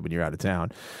is up to when you're out of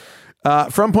town.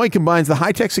 FrontPoint combines the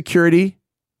high-tech security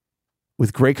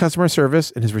with great customer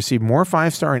service and has received more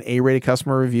 5-star and A-rated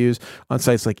customer reviews on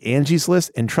sites like Angie's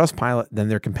List and Trustpilot than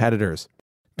their competitors.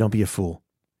 Don't be a fool.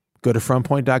 Go to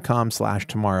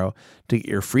frontpoint.com/tomorrow to get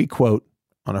your free quote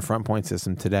on a FrontPoint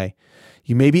system today.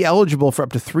 You may be eligible for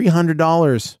up to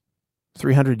 $300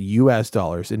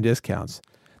 US in discounts.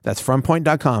 That's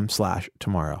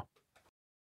frontpoint.com/tomorrow.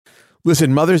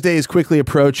 Listen, Mother's Day is quickly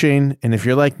approaching, and if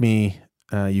you're like me,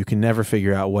 you can never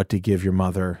figure out what to give your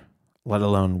mother, let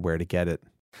alone where to get it.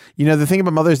 You know, the thing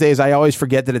about Mother's Day is I always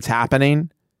forget that it's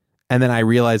happening, and then I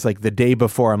realize like the day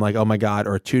before, I'm like, oh my God,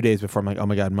 or 2 days before, I'm like, oh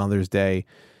my God, Mother's Day,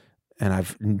 and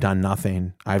I've done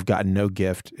nothing. I've gotten no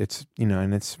gift. It's, you know,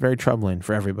 and it's very troubling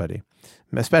for everybody,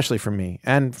 especially for me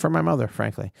and for my mother,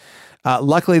 frankly.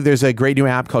 Luckily, there's a great new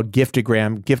app called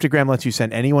Giftagram. Giftagram lets you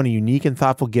send anyone a unique and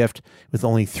thoughtful gift with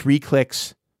only 3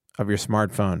 clicks of your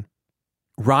smartphone.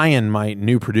 Ryan, my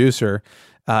new producer,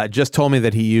 just told me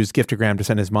that he used Giftagram to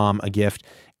send his mom a gift,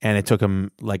 and it took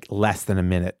him like less than a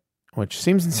minute, which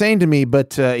seems insane to me,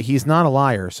 but he's not a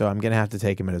liar, so I'm going to have to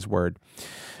take him at his word.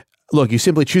 Look, you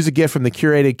simply choose a gift from the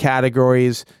curated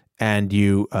categories, and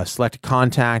you select a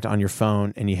contact on your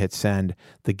phone, and you hit send.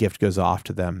 The gift goes off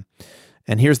to them.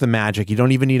 And here's the magic. You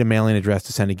don't even need a mailing address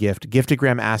to send a gift.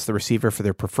 Giftagram asks the receiver for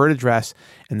their preferred address,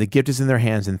 and the gift is in their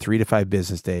hands in 3 to 5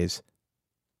 business days.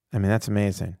 I mean, that's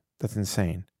amazing. That's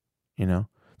insane. You know,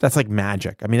 that's like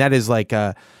magic. I mean, that is like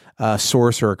a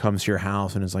sorcerer comes to your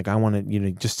house and is like, I want to, you know,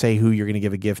 just say who you're going to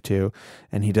give a gift to.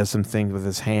 And he does some things with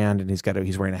his hand, and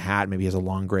he's wearing a hat. Maybe he has a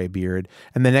long gray beard.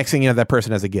 And the next thing you know, that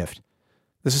person has a gift.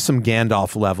 This is some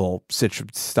Gandalf level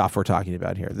stuff we're talking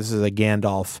about here. This is a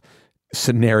Gandalf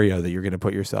scenario that you're going to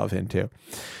put yourself into.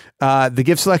 The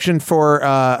gift selection for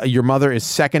your mother is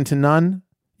second to none.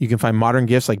 You can find modern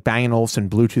gifts like Bang & Olufsen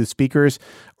Bluetooth speakers,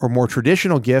 or more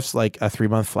traditional gifts like a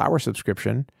 3-month flower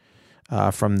subscription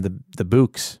from the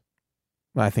Books.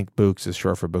 I think Books is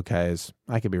short for bouquets.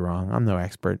 I could be wrong. I'm no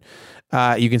expert.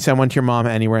 You can send one to your mom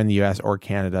anywhere in the U.S. or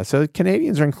Canada. So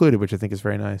Canadians are included, which I think is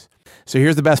very nice. So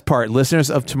here's the best part.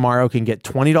 Listeners of Tomorrow can get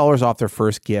 $20 off their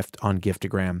first gift on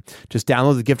Giftagram. Just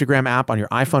download the Giftagram app on your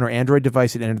iPhone or Android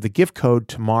device and enter the gift code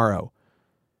TOMORROW.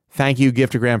 Thank you,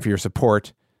 Giftagram, for your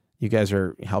support. You guys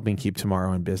are helping keep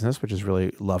Tomorrow in business, which is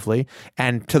really lovely.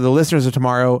 And to the listeners of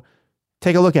Tomorrow,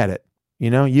 take a look at it. You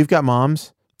know, you've got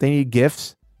moms. They need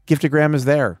gifts. Giftagram is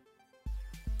there.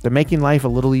 They're making life a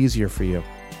little easier for you.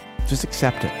 Just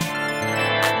accept it.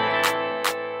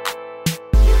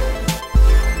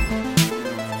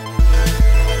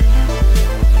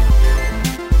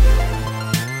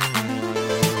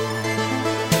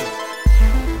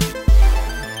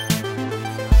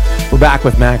 We're back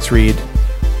with Max Reed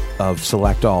of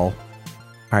Select All. All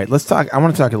right, let's talk. I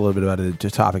want to talk a little bit about a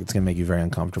topic that's going to make you very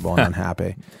uncomfortable and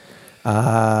unhappy.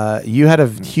 You had a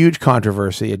huge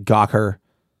controversy at Gawker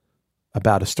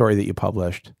about a story that you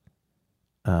published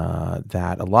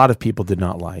that a lot of people did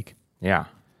not like. Yeah.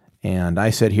 And I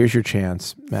said, here's your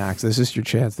chance, Max. This is your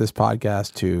chance, this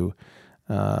podcast, to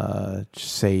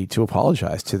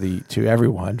apologize to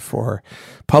everyone for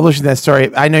publishing that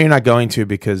story. I know you're not going to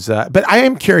because, but I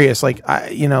am curious.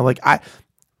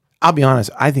 I'll be honest.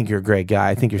 I think you're a great guy.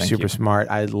 I think you're super smart.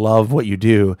 I love what you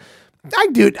do.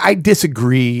 I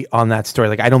disagree on that story.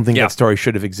 Like, I don't think that story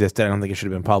should have existed. I don't think it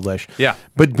should have been published. Yeah.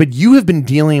 But you have been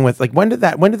dealing with, like, when did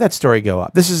that story go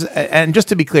up? This is, and just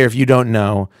to be clear, if you don't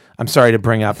know, I'm sorry to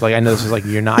bring up, like, I know this is like,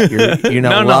 you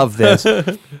don't love this,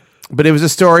 but it was a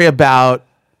story about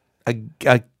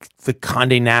the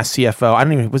Condé Nast CFO. I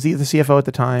don't even, was he the CFO at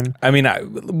the time? I mean,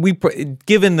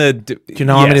 given the, do you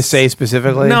know what I'm going to say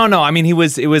specifically? No. I mean, it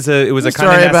was a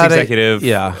Condé Nast executive.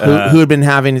 Who had been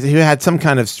who had some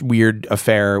kind of weird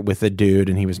affair with a dude,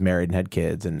 and he was married and had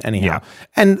kids, and anyhow. Yeah.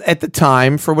 And at the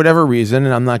time, for whatever reason,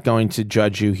 and I'm not going to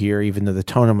judge you here, even though the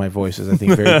tone of my voice is, I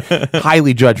think, very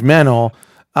highly judgmental,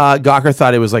 Gawker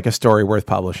thought it was like a story worth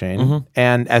publishing,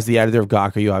 and as the editor of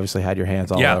Gawker, you obviously had your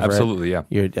hands all over it. Absolutely, yeah.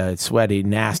 Your sweaty,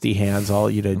 nasty hands, all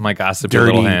you did. My gossipy dirty,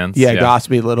 little hands.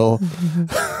 gossipy little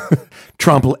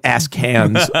Trump-esque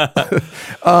hands. But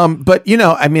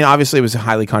I mean, obviously, it was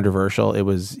highly controversial. It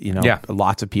was,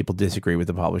 lots of people disagree with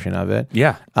the publishing of it.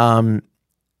 Yeah.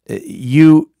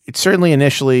 It certainly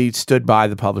initially stood by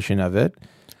the publishing of it.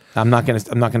 I'm not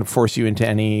gonna force you into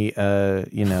any,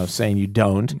 saying you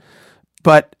don't.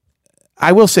 But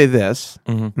I will say this.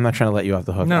 I'm not trying to let you off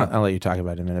the hook. No. I'll let you talk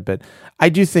about it in a minute. But I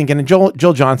do think, and Joel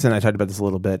Johnson, I talked about this a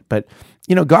little bit, but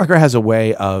Gawker has a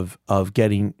way of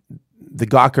getting the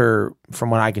Gawker, from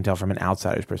what I can tell from an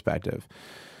outsider's perspective.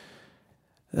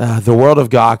 The world of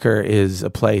Gawker is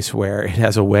a place where it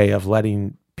has a way of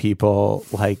letting people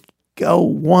go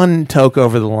one toke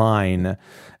over the line,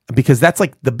 because that's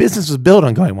the business was built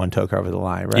on going one toke over the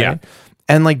line, right? Yeah.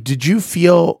 And did you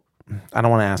feel? I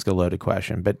don't want to ask a loaded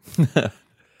question, but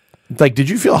did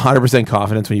you feel 100%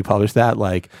 confidence when you published that?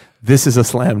 This is a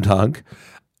slam dunk.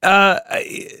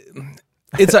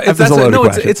 It's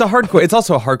a hard question. It's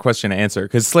also a hard question to answer,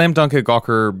 because slam dunk at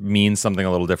Gawker means something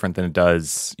a little different than it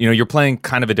does. You're playing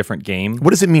kind of a different game.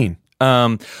 What does it mean?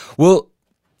 I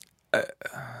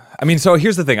mean, so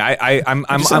here's the thing.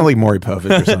 I'm sound like Maury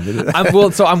Povich or something.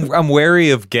 I'm wary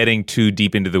of getting too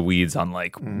deep into the weeds on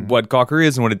what Gawker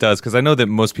is and what it does, because I know that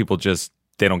most people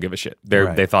they don't give a shit.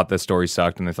 They thought the story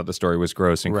sucked, and they thought the story was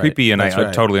gross and creepy, and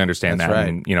I totally understand that. Right.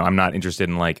 And I'm not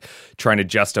interested in trying to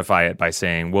justify it by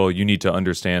saying, well, you need to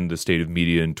understand the state of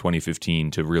media in 2015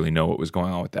 to really know what was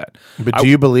going on with that. But do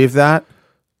you believe that?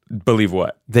 Believe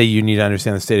what? That you need to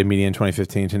understand the state of media in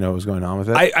 2015 to know what was going on with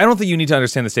it? I don't think you need to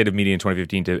understand the state of media in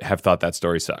 2015 to have thought that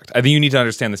story sucked. I think you need to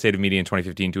understand the state of media in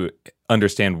 2015 to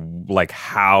understand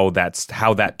how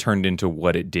that turned into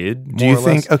what it did. Do you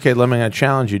think? Okay, let me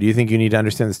challenge you. Do you think you need to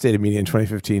understand the state of media in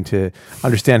 2015 to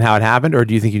understand how it happened, or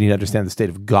do you think you need to understand the state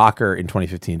of Gawker in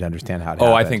 2015 to understand how it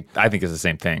happened? I think it's the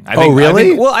same thing.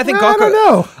 Really? I think Gawker. I don't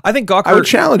know. I think Gawker. I would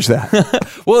challenge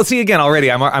that. Well, see, again,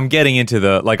 already I'm getting into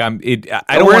the I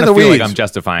don't want to feel like I'm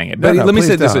justifying it. But let me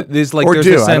say this: there's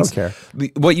a sense. I don't care.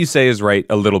 What you say is right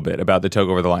a little bit about the toke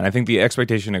over the line. I think the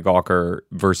expectation at Gawker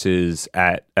versus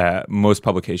at most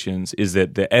publications is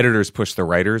that the editors push the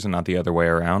writers and not the other way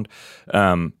around.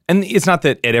 And it's not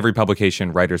that at every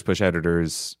publication writers push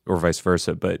editors or vice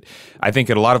versa, but I think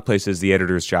at a lot of places the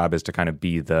editor's job is to kind of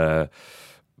be the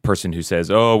person who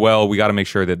says, oh, well, we got to make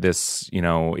sure that this,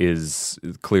 is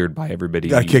cleared by everybody.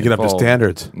 Got to kick it up to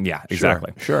standards. Yeah,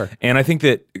 exactly. Sure. And I think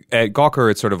that at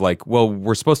Gawker, it's sort of well,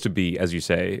 we're supposed to be, as you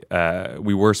say,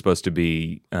 we were supposed to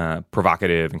be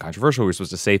provocative and controversial. We were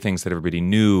supposed to say things that everybody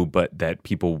knew, but that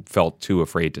people felt too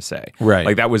afraid to say.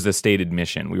 Right. That was the stated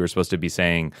mission. We were supposed to be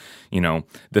saying,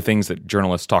 the things that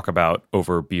journalists talk about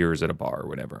over beers at a bar or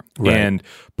whatever. Right. And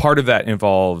part of that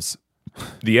involves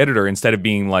the editor, instead of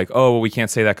being oh, well, we can't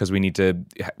say that because we need to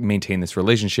maintain this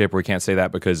relationship, or we can't say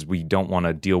that because we don't want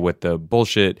to deal with the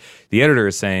bullshit. The editor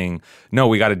is saying, no,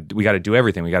 we got to do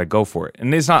everything. We got to go for it.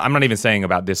 And I'm not even saying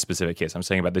about this specific case. I'm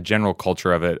saying about the general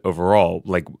culture of it overall,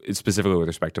 specifically with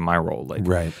respect to my role,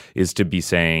 right, is to be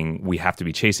saying we have to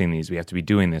be chasing these, we have to be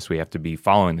doing this, we have to be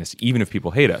following this, even if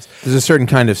people hate us. There's a certain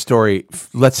kind of story.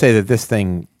 Let's say that this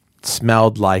thing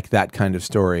smelled like that kind of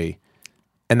story.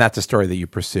 And that's a story that you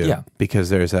pursue, yeah, because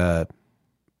Gawker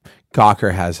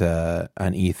has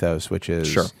an ethos, which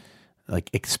is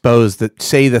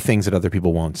say the things that other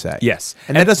people won't say. Yes,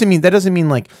 and that doesn't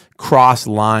mean cross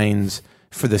lines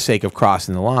for the sake of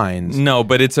crossing the lines. No,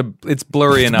 but it's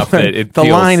blurry enough that it the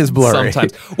feels line is blurry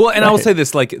sometimes. Well, and right. I will say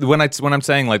this: when I'm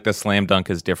saying the slam dunk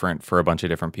is different for a bunch of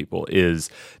different people, is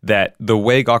that the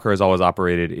way Gawker has always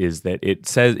operated is that it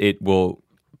says it will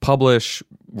publish,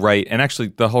 write, and actually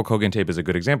the Hulk Hogan tape is a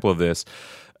good example of this,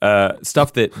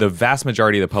 stuff that the vast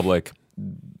majority of the public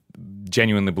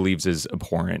genuinely believes is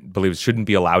abhorrent, believes shouldn't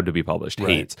be allowed to be published,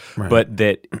 hates, but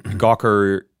that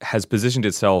Gawker has positioned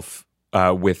itself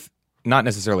with not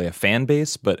necessarily a fan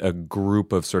base, but a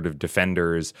group of sort of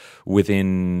defenders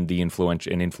within the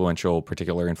influential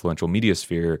media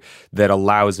sphere that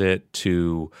allows it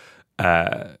to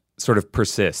sort of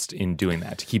persist in doing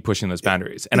that, to keep pushing those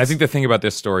boundaries. And I think the thing about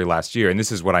this story last year, and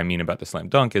this is what I mean about the slam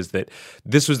dunk, is that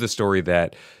this was the story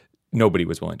that nobody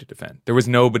was willing to defend. There was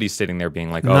nobody sitting there being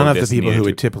none of the people who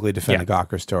would typically defend a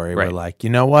Gawker story were you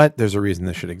know what? There's a reason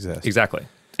this should exist. Exactly.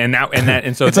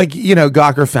 So it's like,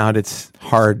 Gawker found its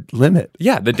hard limit.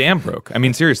 Yeah, the dam broke. I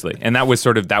mean, seriously, and that was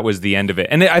the end of it.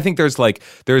 And I think there's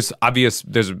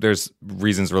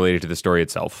reasons related to the story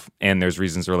itself, and there's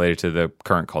reasons related to the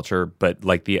current culture. But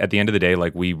like at the end of the day,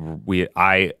 like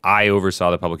I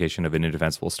oversaw the publication of an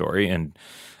indefensible story, and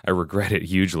I regret it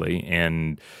hugely.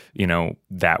 And it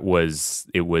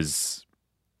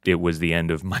was the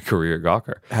end of my career at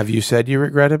Gawker. Have you said you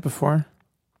regret it before?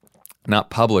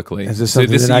 Not publicly. Is this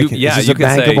something that I can? Yeah, is this you a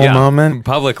can bankable say moment?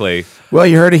 Publicly. Well,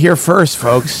 you heard it here first,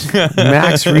 folks.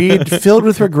 Max Reed filled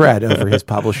with regret over his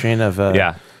publishing of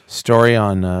a story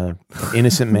on an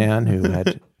innocent man who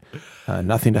had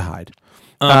nothing to hide.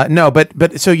 No,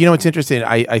 but so it's interesting.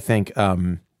 I think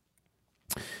that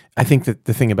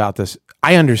the thing about this,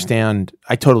 I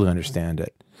totally understand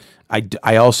it.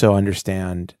 I also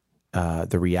understand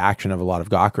the reaction of a lot of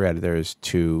Gawker editors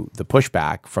to the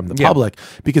pushback from the public,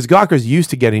 because Gawker's used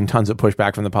to getting tons of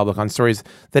pushback from the public on stories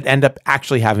that end up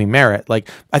actually having merit. Like,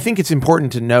 I think it's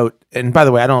important to note, and by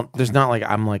the way, there's not like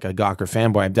I'm like a Gawker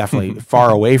fanboy. I'm definitely far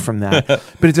away from that.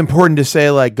 But it's important to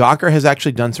say, like, Gawker has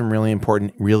actually done some really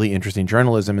important, really interesting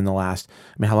journalism in the last,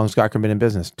 how long has Gawker been in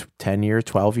business? 10 years,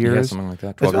 12 years? Yeah, something like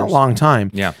that. 12 years. It's been a long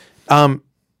time. Yeah.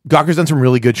 Gawker's done some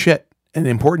really good shit and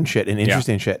important shit and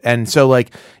interesting shit. And so,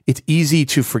 like, it's easy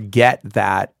to forget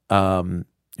that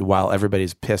while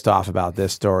everybody's pissed off about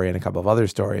this story and a couple of other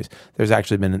stories, there's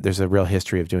a real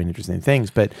history of doing interesting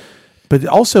things. But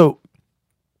also,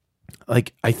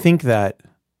 like, I think that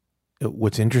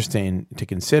what's interesting to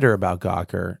consider about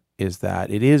Gawker is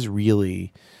that it is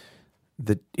really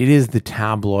the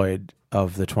tabloid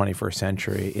of the 21st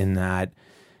century, in that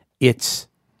its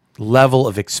level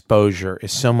of exposure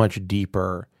is so much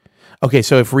deeper. Okay,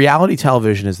 so if reality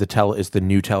television is the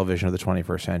new television of the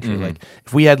 21st century, like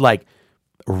if we had like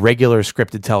regular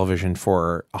scripted television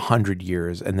for 100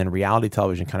 years, and then reality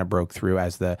television kind of broke through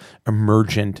as the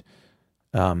emergent,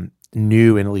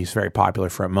 new and at least very popular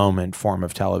for a moment form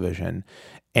of television,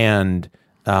 and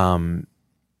our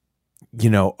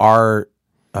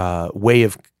way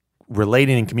of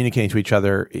relating and communicating to each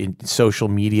other in social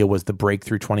media was the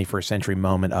breakthrough 21st century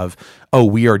moment of,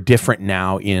 we are different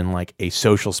now in like a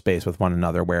social space with one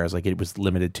another, whereas like it was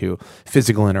limited to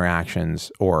physical interactions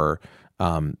or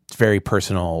very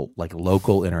personal, like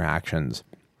local interactions.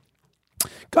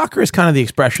 Gawker is kind of the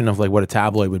expression of like what a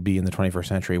tabloid would be in the 21st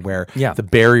century, where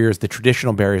the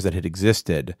traditional barriers that had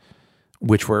existed,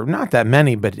 which were not that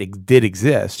many, but it did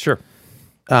exist. Sure.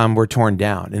 Were torn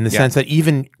down in the sense that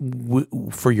even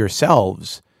for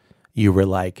yourselves, you were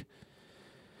like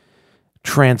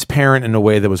transparent in a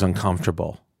way that was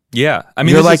uncomfortable. Yeah, I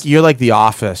mean, you're like The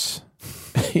Office.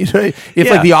 If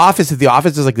The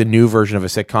Office is like the new version of a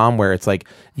sitcom where it's like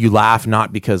you laugh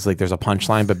not because like there's a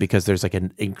punchline, but because there's like a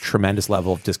tremendous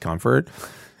level of discomfort.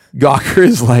 Gawker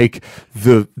is like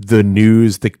the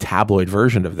news, the tabloid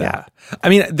version of that. Yeah. I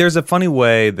mean, there's a funny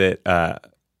way that.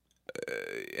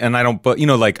 And I don't, but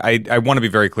I want to be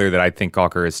very clear that I think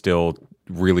Gawker is still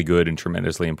really good and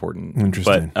tremendously important.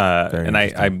 Interesting. But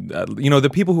I the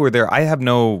people who are there, I have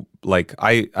no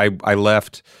I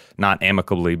left not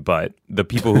amicably, but the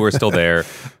people who are still there,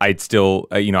 I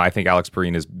think Alex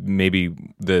Perrine is maybe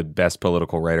the best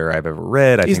political writer I've ever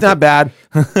read. He's not bad.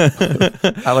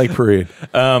 I like Perrine.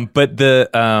 But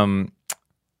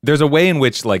there's a way in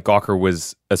which like Gawker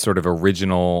was a sort of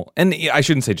original, and I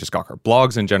shouldn't say just Gawker,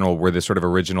 blogs in general were this sort of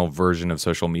original version of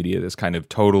social media, this kind of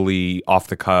totally off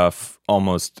the cuff,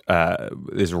 almost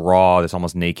this raw, this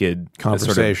almost naked,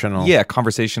 conversational,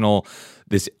 conversational,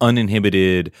 this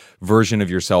uninhibited version of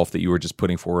yourself that you were just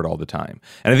putting forward all the time.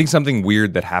 And I think something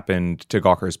weird that happened to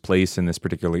Gawker's place in this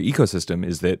particular ecosystem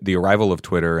is that the arrival of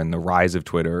Twitter and the rise of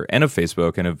Twitter and of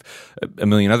Facebook and of a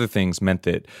million other things meant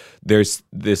that there's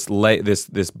this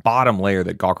bottom layer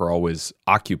that Gawker always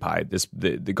occupied,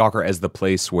 the Gawker as the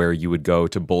place where you would go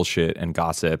to bullshit and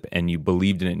gossip, and you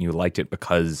believed in it and you liked it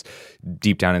because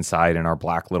deep down inside in our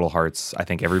black little hearts, I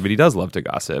think everybody does love to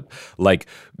gossip. Like,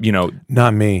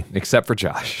 not me, except for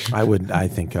Josh. I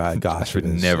think gossip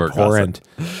is never abhorrent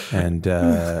and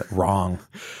wrong.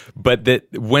 But that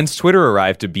once Twitter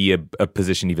arrived to be a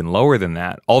position even lower than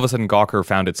that, all of a sudden Gawker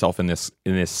found itself in this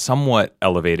somewhat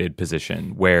elevated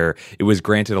position where it was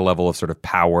granted a level of sort of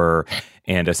power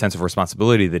and a sense of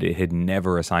responsibility that it had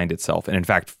never assigned itself. And in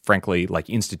fact, frankly, like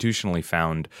institutionally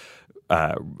found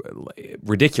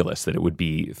ridiculous that it would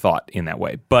be thought in that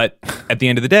way. But at the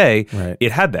end of the day, right.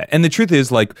 It had that. And the truth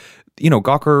is, like,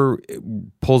 Gawker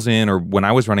pulls in, or when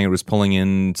I was running, it was pulling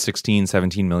in 16,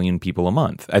 17 million people a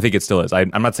month. I think it still is. I'm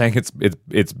not saying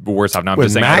it's worse off now. I'm When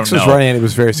just saying Max I don't was know. running it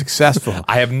was very successful.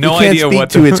 I have no You can't idea speak what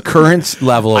to its current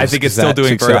level. I think it's still doing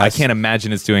success. very. I can't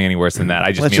imagine it's doing any worse than that.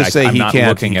 I just Let's mean just say I'm he not can't-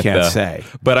 looking he at can't the. say.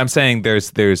 But I'm saying there's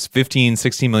 15,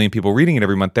 16 million people reading it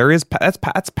every month.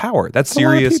 That's power. That's a lot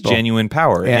of serious, people. genuine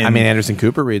power. Yeah, I And- mean, Anderson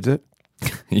Cooper reads it.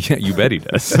 yeah, you bet he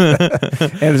does.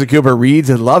 Anderson Cooper reads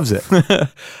and loves it,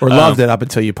 or loved it up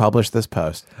until you published this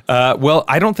post. Well,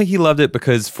 I don't think he loved it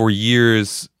because for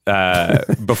years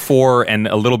before and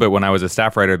a little bit when I was a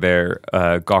staff writer there,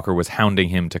 Gawker was hounding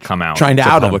him to come out, Trying to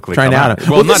out him. publicly Trying to come out him.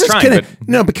 Well, not this is trying, gonna- but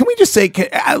no, but can we just say,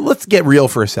 let's get real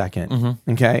for a second,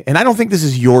 Mm-hmm. okay? And I don't think this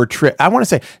is your trip. I want to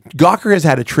say Gawker has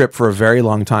had a trip for a very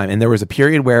long time, and there was a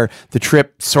period where the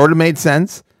trip sort of made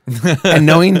sense. And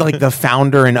knowing like the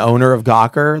founder and owner of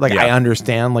Gawker, like Yeah. I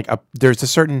understand, like there's a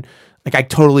certain, like I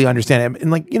totally understand it.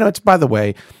 And like, it's, by the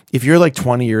way, if you're like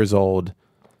 20 years old,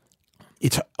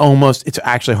 it's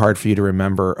actually hard for you to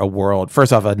remember a world.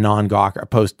 First off, a non-Gawker,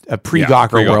 a pre-Gawker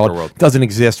pre-Gawker world doesn't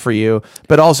exist for you,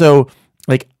 but also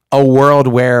like a world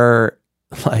where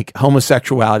like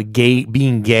homosexuality,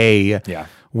 being gay Yeah.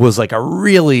 was like a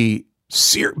really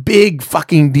big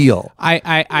fucking deal.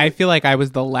 I feel like I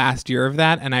was the last year of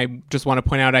that, and I just want to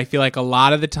point out I feel like a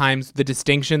lot of the times the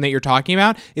distinction that you're talking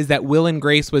about is that Will and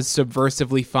Grace was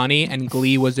subversively funny and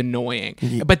Glee was annoying.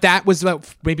 But that was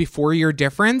about maybe 4-year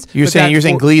difference. You're But saying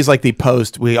that Glee's like the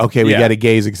post. We Yeah. got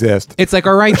gays exist. it's like,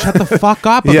 all right, shut the fuck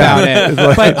up Yeah. about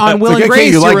it. But on Will It's like, and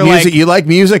Grace, you like were music. like, You like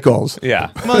musicals. yeah.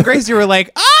 Will and Grace, you were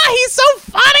like, he's so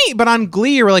funny. But on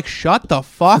Glee, you were like, shut the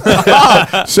fuck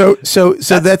up. So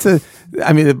that's a.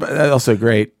 I mean, that's also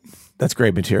great. That's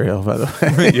great material, by the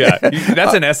way. Yeah,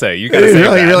 that's an essay. You got It to say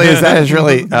really, that. really is. That is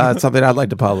really something I'd like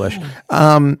to publish.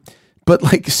 But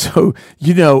like, so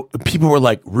people were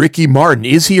like, Ricky Martin,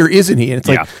 is he or isn't he? And it's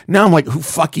like, Yeah. now I'm like, who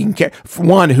fucking cares? For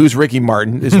one, who's Ricky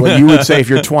Martin is what you would say if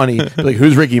you're 20. Like,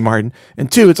 who's Ricky Martin?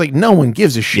 And two, it's like no one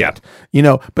gives a shit.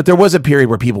 But there was a period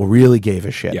where people really gave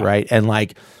a shit, Yeah. right? And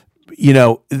like,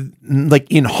 like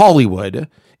in Hollywood,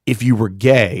 if you were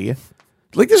gay,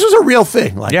 like this was a real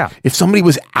thing. Like, Yeah. if somebody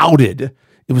was outed,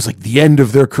 it was like the end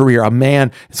of their career. A man,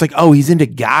 it's like, oh, he's into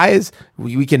guys.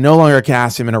 We can no longer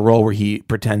cast him in a role where he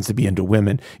pretends to be into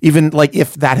women, even like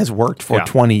if that has worked for Yeah.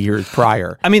 20 years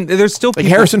prior. I mean, there's still Like people.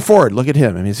 Harrison Ford, look at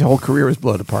him. I mean, his whole career was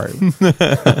blown apart.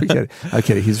 I'm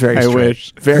kidding. He's very straight.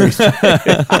 wish. Very straight.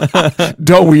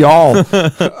 Don't we all?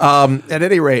 At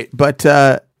any rate, but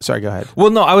sorry, go ahead. Well,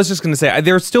 no, I was just going to say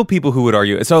there are still people who would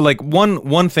argue. So, like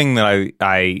one thing that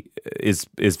I is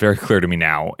very clear to me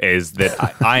now is that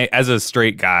I as a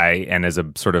straight guy and as a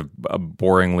sort of a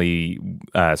boringly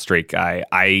straight guy,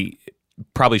 I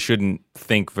probably shouldn't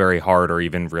think very hard or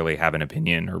even really have an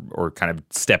opinion or kind of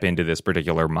step into this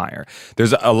particular mire.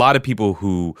 There's a lot of people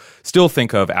who still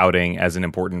think of outing as an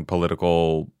important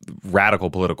radical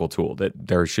political tool, that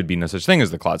there should be no such thing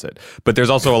as the closet. But there's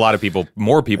also a lot of people,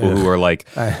 more people who are like,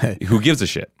 who gives a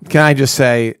shit? Can I just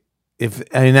say,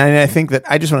 I think that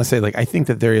I just want to say, like, I think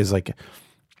that there is like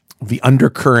the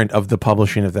undercurrent of the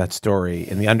publishing of that story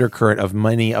and the undercurrent of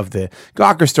many of the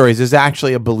Gawker stories is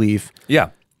actually a belief. Yeah.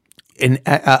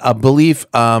 A belief,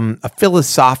 a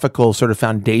philosophical sort of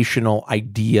foundational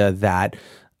idea that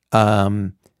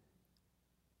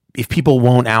if people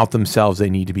won't out themselves, they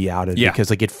need to be outed, Yeah. because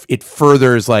like it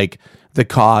furthers like the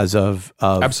cause of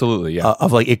Absolutely, yeah.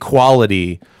 of like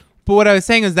equality. But what I was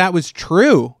saying is that was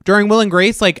true during Will and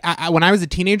Grace. Like when I was a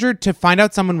teenager, to find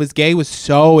out someone was gay was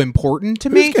so important to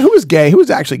me. Who was gay? Who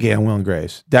was actually gay on Will and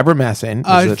Grace? Deborah Messing.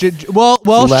 Well,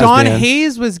 Sean lesbian.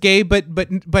 Hayes was gay, but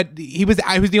he was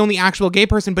the only actual gay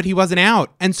person, but he wasn't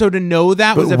out, and so to know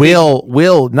that was But a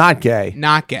Will not gay.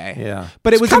 not gay. Yeah.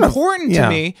 But it It's was kind of- important yeah. to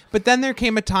me. But then there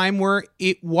came a time where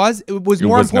it was more was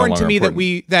no important to longer me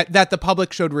important. that the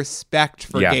public showed respect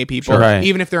for Yeah, gay people, sure. Right.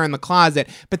 even if they're in the closet.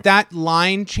 But that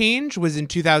line change was in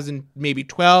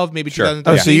 2012, maybe Sure.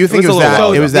 2013. Oh, so you think It it was was a little that?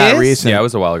 while It was ago. that This- recent. Yeah, it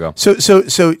was a while ago.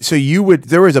 So you would.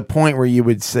 There was a point where you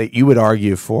would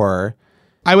argue for.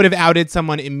 I would have outed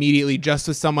someone immediately just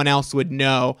so someone else would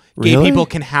know gay Really? people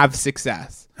can have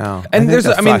success. Oh, And think there's,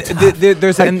 that's I mean, fucked up.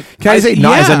 there's, and Can I say,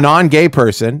 as a yeah. non-gay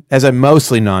person, as a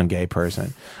mostly non-gay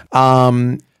person,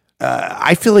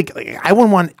 I feel like I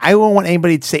wouldn't want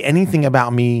anybody to say anything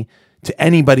about me to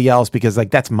anybody else, because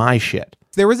like that's my shit.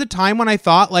 There was a time when I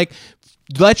thought like,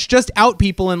 let's just out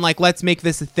people and like let's make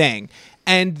this a thing.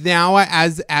 And now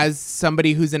as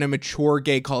somebody who's in a mature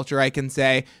gay culture, I can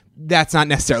say that's not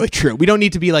necessarily true. We don't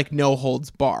need to be like no holds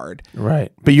barred.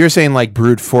 Right. But you're saying like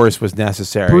brute force was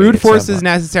necessary. Brute at force some is point.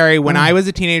 necessary when I was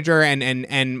a teenager and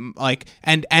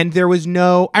there was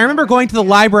no, I remember going to the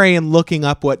library and looking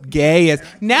up what gay is.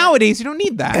 Nowadays you don't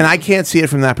need that. And I can't see it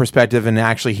from that perspective, and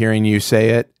actually hearing you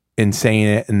say it and saying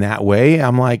it in that way,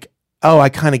 I'm like, oh, I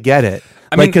kind of get it.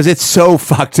 Because it's so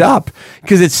fucked up.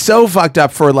 Because it's so fucked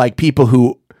up for like people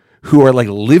who are like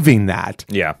living that.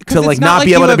 Yeah. To like it's not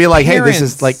be you able to have be like, hey, this parents.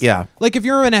 is like, yeah. Like if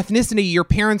you're an ethnicity, your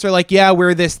parents are like, yeah,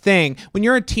 we're this thing. When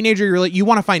you're a teenager, you're like, you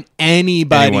want to find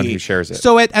anybody. Anyone who shares it.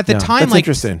 So at the time, that's like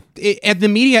interesting. At the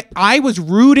media, I was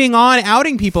rooting on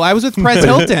outing people. I was with Perez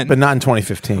Hilton. But not in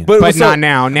 2015. But not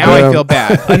now. Now I feel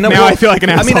bad. Now I feel like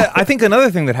an asshole. I mean, I think another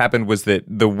thing that happened was that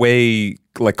the way,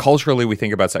 like, culturally we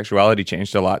think about sexuality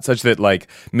changed a lot, such that, like,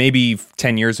 maybe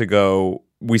 10 years ago,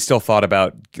 we still thought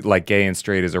about like gay and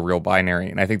straight as a real binary,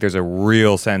 and I think there's a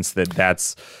real sense that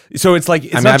that's so. It's like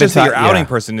it's not just that you're outing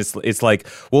person. It's like,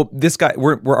 well, this guy,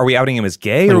 are we outing him as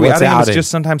gay, or are we outing him as just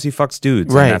sometimes he fucks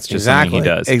dudes, right? And that's just something he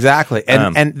does. Exactly.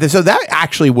 So that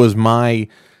actually was my.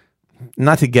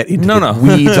 Not to get into the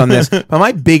weeds on this, but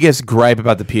my biggest gripe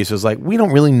about the piece was like, we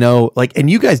don't really know, like, and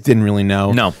you guys didn't really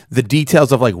know the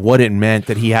details of like what it meant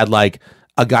that he had like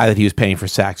a guy that he was paying for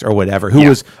sex or whatever, who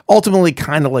was ultimately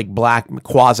kind of like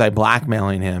quasi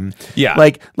blackmailing him. Yeah.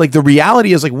 Like the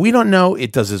reality is like, we don't know.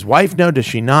 Does his wife know? Does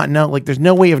she not know? Like, there's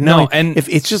no way of knowing. And if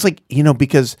it's just like,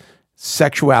 because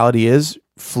sexuality is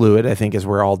fluid, I think, as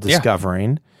we're all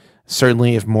discovering.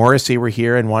 Certainly, if Morrissey were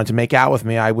here and wanted to make out with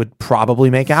me, I would probably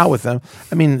make out with him.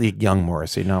 I mean, the young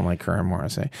Morrissey, not my current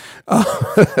Morrissey.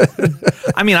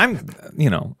 I mean,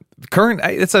 I'm, current.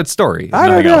 It's a story. I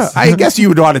don't know. I guess you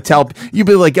would want to tell. You'd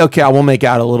be like, okay, I will make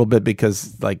out a little bit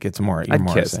because, like, it's more. I'd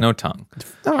Morrissey. kiss, no tongue.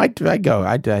 No, I go.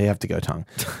 I have to go tongue.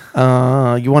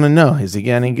 You want to know, is he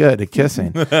getting good at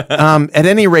kissing? At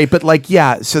any rate, but like,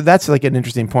 yeah. So that's like an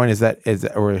interesting point.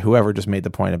 Or whoever just made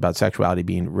the point about sexuality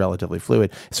being relatively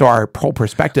fluid. So our whole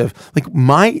perspective, like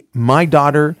my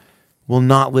daughter will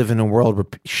not live in a world where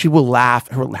she will laugh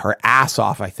her ass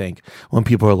off. I think when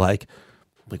people are like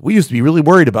we used to be really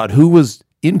worried about who was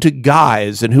into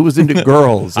guys and who was into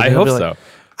girls. I hope so.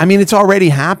 I mean, it's already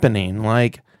happening.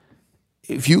 Like,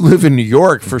 if you live in New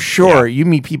York, for sure, you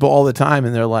meet people all the time,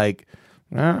 and they're like,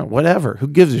 whatever. Who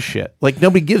gives a shit? Like,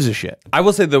 nobody gives a shit. I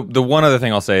will say the one other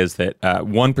thing I'll say is that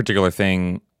one particular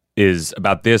thing is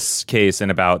about this case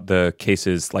and about the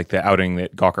cases like the outing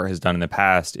that Gawker has done in the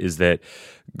past is that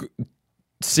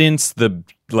since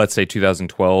let's say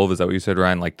 2012, is that what you said,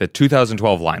 Ryan? Like the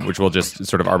 2012 line, which we'll just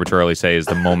sort of arbitrarily say is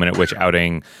the moment at which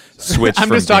outing switched. I'm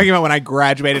just talking about when I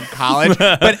graduated college,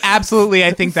 but absolutely,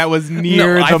 I think that was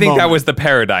near. I think moment. that was the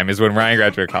paradigm is when Ryan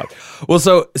graduated college. Well,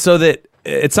 so that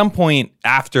at some point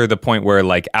after the point where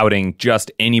like outing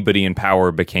just anybody in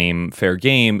power became fair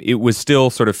game, it was still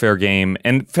sort of fair game.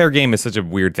 And fair game is such a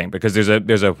weird thing because there's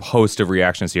a host of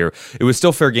reactions here. It was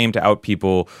still fair game to out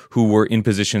people who were in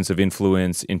positions of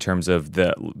influence in terms of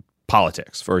the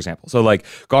politics, for example. So like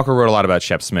Gawker wrote a lot about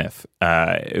Shep Smith,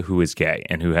 who is gay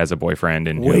and who has a boyfriend.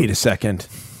 And wait a second.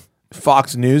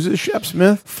 Fox News is Shep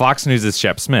Smith? Fox News is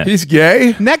Shep Smith. He's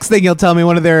gay? Next thing you'll tell me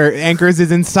one of their anchors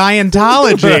is in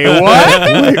Scientology.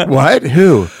 What? Wait, what?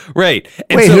 Who? Right.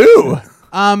 And wait, who?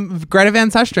 Greta Van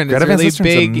Susteren is Greta Van really Sustren's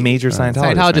big a major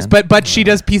Scientologist. but she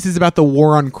does pieces about the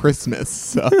war on Christmas.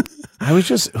 So.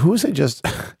 Who was I just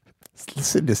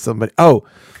listening to somebody? Oh,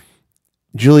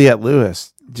 Juliette Lewis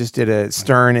just did a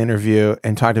Stern interview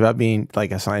and talked about being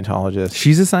like a Scientologist.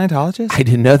 She's a Scientologist? I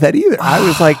didn't know that either. I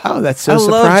was like, oh, that's so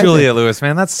surprising. I love Juliette Lewis,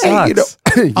 man. That sucks.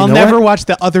 Hey, I'll never watch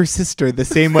The Other Sister the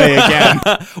same way again.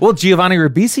 Well, Giovanni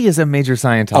Ribisi is a major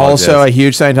Scientologist. Also a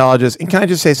huge Scientologist. And can I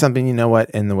just say something? You know what?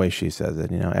 In the way she says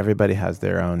it, everybody has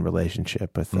their own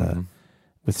relationship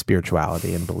with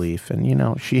spirituality and belief.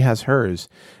 And, she has hers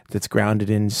that's grounded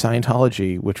in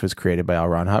Scientology, which was created by L.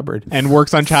 Ron Hubbard. And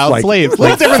works on child slaves.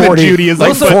 Like What's different than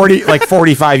Judaism? Like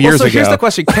 45 years ago. So here's the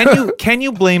question. Can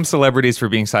you blame celebrities for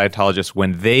being Scientologists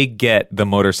when they get the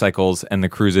motorcycles and the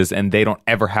cruises and they don't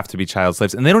ever have to be child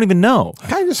slaves and they don't even know?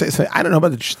 Can I just say, I don't know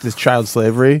about this child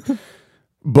slavery,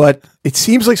 but it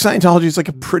seems like Scientology is like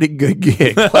a pretty good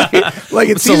gig. Like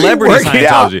it's celebrity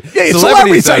Scientology. Yeah, it's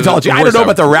celebrity Scientology. I don't know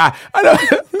about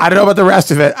I don't know about the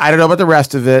rest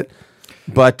of it.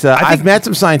 But I've met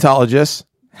some Scientologists,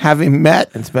 having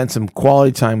met and spent some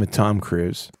quality time with Tom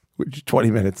Cruise, which is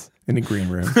 20 minutes in a green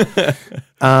room.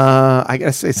 I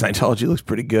gotta say, Scientology looks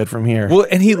pretty good from here. Well,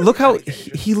 and he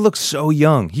looks so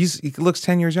young. He looks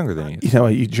 10 years younger than he is. You know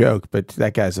what? You joke, but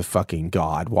that guy's a fucking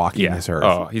god walking this earth.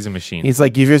 Oh, he's a machine. He's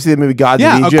like, you ever see the movie Gods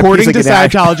of Egypt? According He's to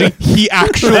like Scientology, he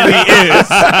actually is.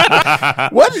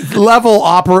 What level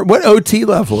what OT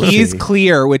level is He's he?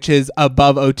 clear, which is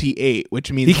above OT 8,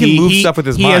 which means He can move stuff with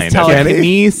his he mind. has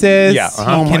telekinesis. Yeah, He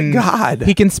Oh my can- God.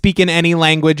 He can speak in any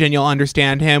language and you'll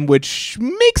understand him, which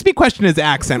makes me question his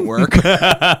accent work.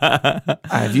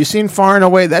 Have you seen Far and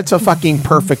Away? That's a fucking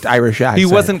perfect Irish accent. He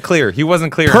wasn't clear.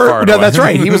 Far No, away. that's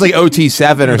right. He was like OT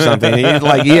 7 or something. He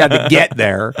had to get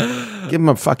there. Give him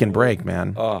a fucking break,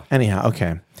 man. Anyhow,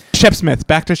 okay. Shep Smith.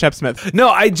 Back to Shep Smith. No,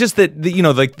 I just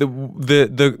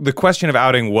the question of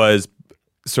outing was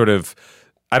sort of,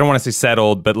 I don't want to say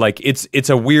settled, but like it's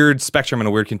a weird spectrum and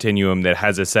a weird continuum that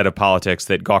has a set of politics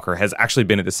that Gawker has actually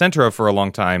been at the center of for a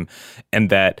long time, and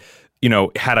that,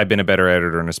 had I been a better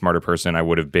editor and a smarter person, I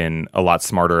would have been a lot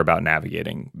smarter about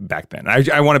navigating back then.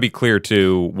 I want to be clear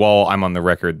too, while I'm on the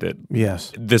record, that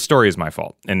Yes. the story is my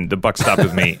fault and the buck stopped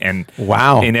with me. And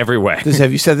Wow. in every way.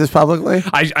 Have you said this publicly?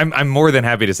 I'm more than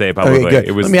happy to say it publicly. Okay, good.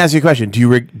 It was, Let me ask you a question. Do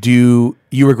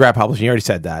you regret publishing? You already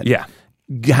said that. yeah.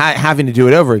 Having to do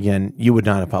it over again, you would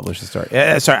not have published the story.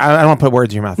 Sorry, I don't want to put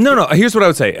words in your mouth. No. Here's what I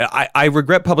would say. I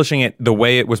regret publishing it the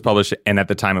way it was published and at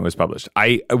the time it was published.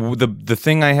 The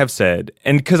thing I have said,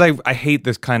 and because I hate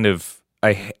this kind of,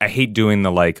 I hate doing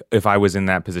the like, if I was in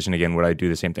that position again, would I do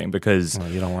the same thing? Because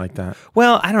You don't like that.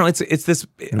 well, I don't know. It's this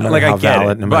matter like I how get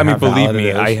valid- it, no but I matter mean, how believe valid me,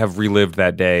 it is. I have relived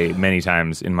that day many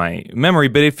times in my memory.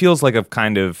 But it feels like a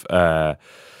kind of.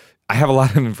 I have a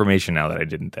lot of information now that I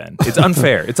didn't then. It's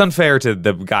unfair. It's unfair to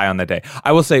the guy on that day.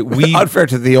 I will say Unfair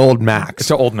to the old Max.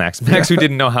 to old Max who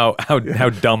didn't know how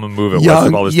dumb a move it was to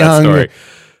publish that story.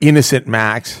 Innocent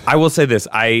Max. I will say this: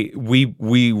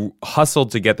 we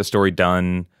hustled to get the story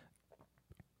done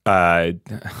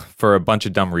for a bunch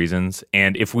of dumb reasons,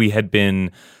 and if we had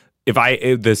been.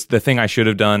 The thing I should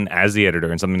have done as the editor,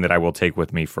 and something that I will take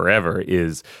with me forever,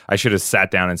 is I should have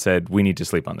sat down and said, we need to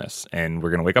sleep on this, and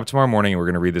we're going to wake up tomorrow morning and we're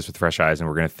going to read this with fresh eyes, and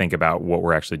we're going to think about what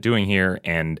we're actually doing here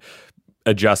and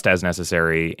adjust as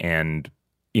necessary. And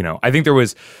I think there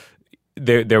was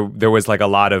like a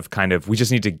lot of kind of, we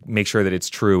just need to make sure that it's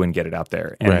true and get it out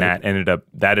there, and Right.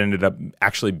 that ended up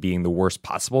actually being the worst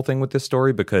possible thing with this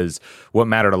story, because what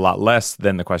mattered a lot less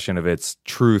than the question of its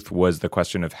truth was the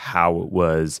question of how it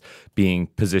was being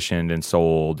positioned and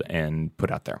sold and put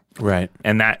out there. Right.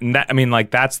 And that I mean,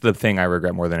 like, that's the thing I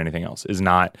regret more than anything else, is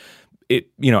not it,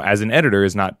 as an editor,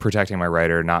 is not protecting my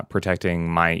writer, not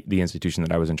protecting the institution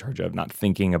that I was in charge of, not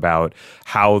thinking about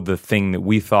how the thing that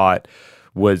we thought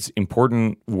was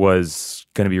important was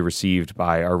going to be received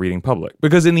by our reading public.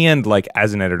 Because in the end, like,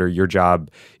 as an editor, your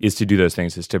job is to do those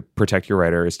things, is to protect your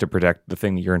writer, is to protect the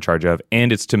thing that you're in charge of,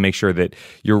 and it's to make sure that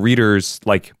your readers,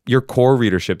 like your core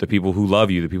readership, the people who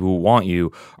love you, the people who want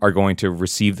you, are going to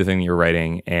receive the thing that you're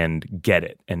writing and get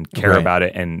it and care Right. about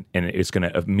it, and it's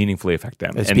going to meaningfully affect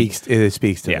them. It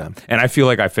speaks to yeah. them. And I feel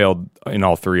like I failed in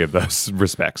all three of those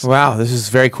respects. Wow, this is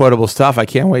very quotable stuff. I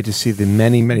can't wait to see the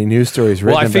many, many news stories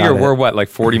written Well, I figure about we're it. like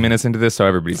 40 minutes into this, so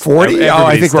everybody's 40? Oh,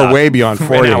 I think we're stopped. way beyond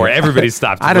 40. An hour. Everybody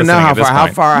stopped. I don't know listening at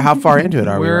this point. how far into it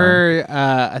are we? Ryan? We're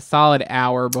a solid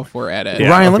hour before edit. Yeah.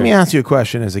 Ryan, let okay. me ask you a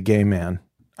question as a gay man.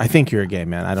 I think you're a gay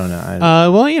man. I don't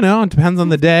know. Well, it depends on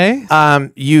the day.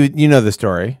 You know the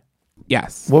story.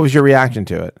 Yes. What was your reaction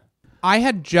to it? I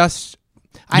had just...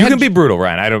 You can be brutal,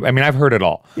 Ryan. I mean, I've heard it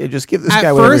all. Yeah, just give this guy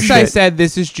At whatever first, I shit. said,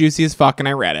 this is juicy as fuck, and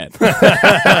I read it.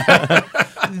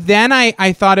 Then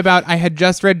I thought about, I had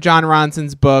just read John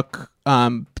Ronson's book,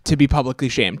 To Be Publicly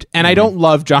Shamed. And I don't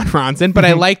love John Ronson, but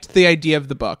I liked the idea of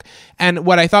the book. And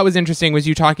what I thought was interesting was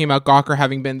you talking about Gawker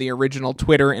having been the original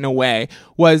Twitter in a way,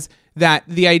 was that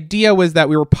the idea was that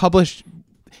we were published...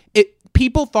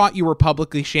 People thought you were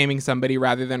publicly shaming somebody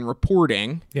rather than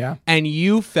reporting. Yeah. And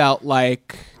you felt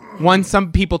like... Once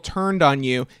some people turned on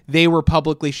you, they were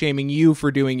publicly shaming you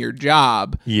for doing your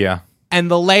job. Yeah.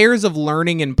 And the layers of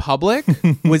learning in public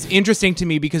was interesting to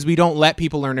me, because we don't let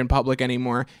people learn in public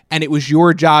anymore. And it was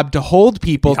your job to hold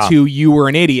people to you were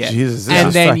an idiot. Jesus, this and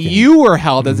is then fucking you were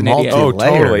held as an idiot. Oh, Layered.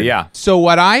 totally. Yeah. So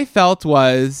what I felt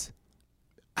was,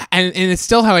 and it's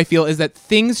still how I feel, is that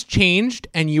things changed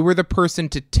and you were the person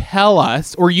to tell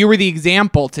us, or you were the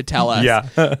example to tell us. Yeah.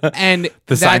 And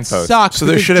The that signpost. sucks. So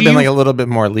there because should have been like a little bit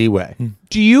more leeway.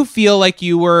 do you feel like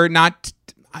you were not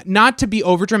to be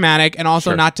over dramatic, and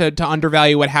also Sure. not to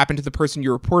undervalue what happened to the person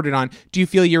you reported on? Do you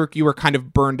feel you were kind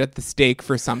of burned at the stake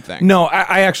for something? No,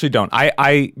 I actually don't.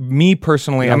 Me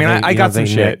personally, I mean, I got some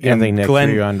shit. You don't think and Nick Glenn,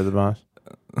 threw you under the bus?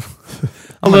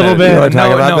 a little bit? You wanna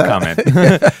talk about no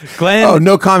that? comment. Glenn. Oh,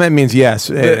 no comment means yes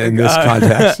in this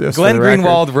context. just for Glenn the record.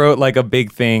 Greenwald wrote like a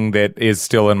big thing that is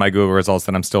still in my Google results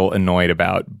that I'm still annoyed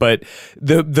about. But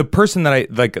the person that I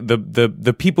like,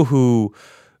 the people who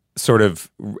sort of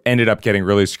ended up getting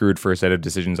really screwed for a set of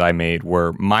decisions I made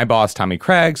were my boss, Tommy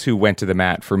Craggs, who went to the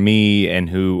mat for me and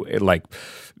who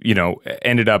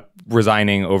ended up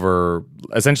resigning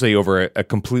essentially over a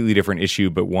completely different issue,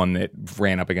 but one that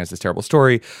ran up against this terrible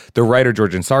story. The writer,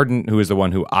 Georgian Sargent, who is the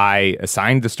one who I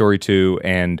assigned the story to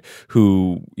and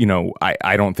who,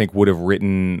 I don't think would have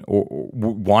written or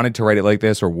wanted to write it like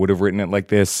this or would have written it like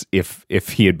this if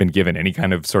he had been given any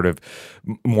kind of sort of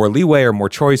more leeway or more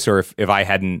choice, or if I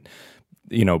hadn't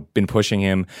been pushing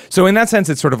him. So in that sense,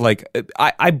 it's sort of like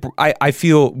I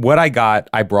feel what I got,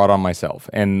 I brought on myself.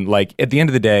 And like at the end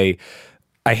of the day,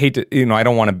 I hate to, I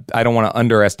don't want to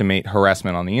underestimate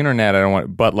harassment on the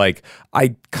internet. But like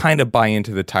I kind of buy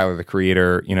into the Tyler the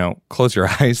Creator, close your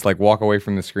eyes, like walk away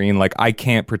from the screen. Like I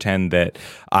can't pretend that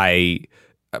I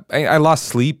lost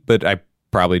sleep, but I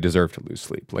probably deserve to lose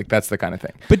sleep. Like that's the kind of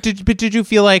thing. But did you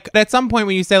feel like at some point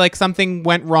when you say like something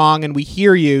went wrong and we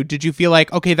hear you, did you feel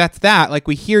like, okay, that's that, like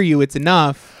we hear you, it's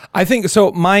enough? I think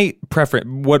so. My preference,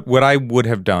 what I would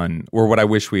have done, or what I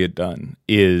wish we had done,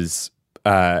 is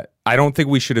I don't think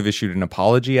we should have issued an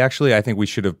apology, actually. I think we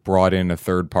should have brought in a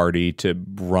third party to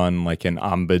run like an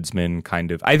ombudsman kind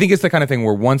of. I think it's the kind of thing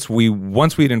where once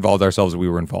we'd involved ourselves, we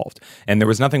were involved. And there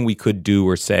was nothing we could do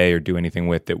or say or do anything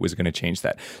with that was going to change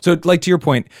that. So like to your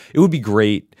point, it would be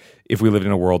great if we lived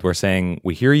in a world where saying,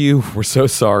 we hear you, we're so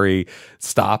sorry,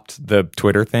 stopped the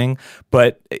Twitter thing.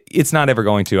 But it's not ever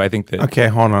going to. I think that... Okay,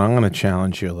 hold on. I'm going to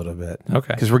challenge you a little bit.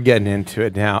 Okay. Because we're getting into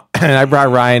it now. And I brought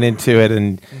Ryan into it,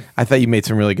 and I thought you made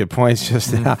some really good points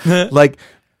just now. Like,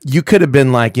 you could have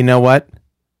been like, you know what?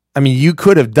 I mean, you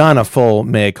could have done a full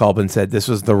mea culpa and said this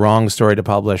was the wrong story to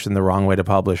publish and the wrong way to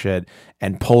publish it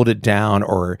and pulled it down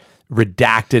or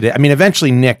redacted it. I mean,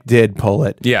 eventually Nick did pull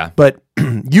it. Yeah. But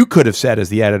you could have said as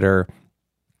the editor...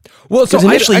 Well, so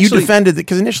initially you defended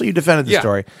the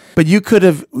story, but you could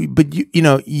have,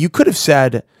 you could have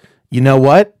said, you know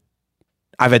what,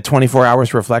 I've had 24 hours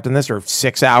to reflect on this, or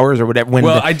 6 hours, or whatever.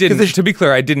 I didn't. To be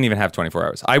clear, I didn't even have 24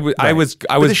 hours. I was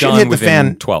done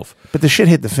within 12. But the shit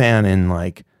hit the fan in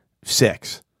like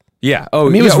 6. Yeah. Oh, I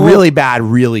mean, it was really bad,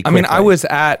 really quickly. I mean, I was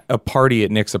at a party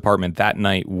at Nick's apartment that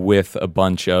night with a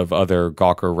bunch of other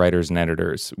Gawker writers and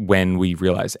editors when we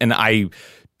realized, and I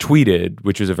tweeted,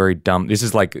 which was a very dumb. This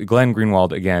is like Glenn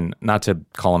Greenwald again. Not to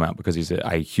call him out because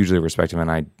I hugely respect him, and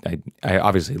I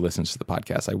obviously listens to the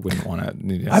podcast. I wouldn't want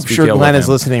to. I'm sure Glenn is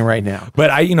listening right now.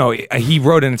 But he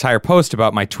wrote an entire post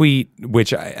about my tweet,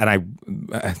 which I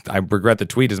regret the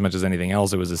tweet as much as anything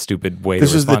else. It was a stupid way. This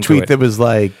to was respond the tweet to it. that was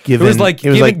like given. It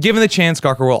was like given the chance,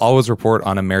 Gawker will always report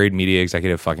on a married media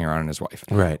executive fucking around on his wife.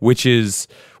 Right. Which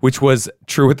was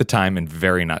true at the time and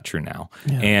very not true now.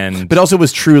 Yeah. But also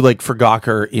was true like for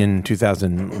Gawker in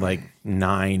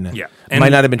 2009. Yeah. It might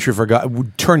not have been true for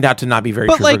Gawker. Turned out to not be very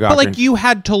true for Gawker. But like you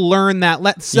had to learn that.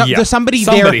 Somebody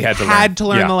there had to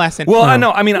learn the lesson. Well, I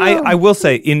know. I mean, I will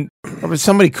say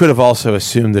somebody could have also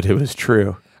assumed that it was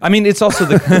true. I mean, it's also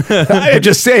the. I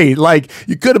just say, like,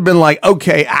 you could have been like,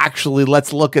 okay, actually,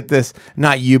 let's look at this.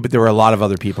 Not you, but there were a lot of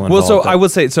other people involved. Well, so I will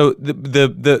say, so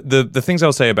the things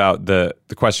I'll say about the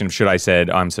question of should I said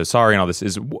I'm so sorry and all this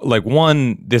is like,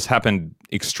 one, this happened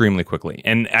extremely quickly,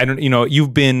 and I don't,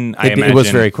 you've been, I imagine, it was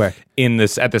very quick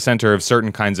at the center of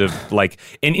certain kinds of like,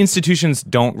 and institutions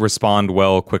don't respond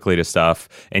well quickly to stuff,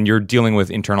 and you're dealing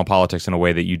with internal politics in a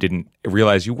way that you didn't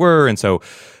realize you were, and so,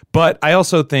 but I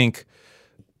also think.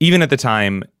 Even at the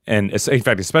time, and in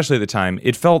fact, especially at the time,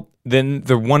 it felt then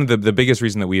one of the biggest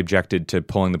reason that we objected to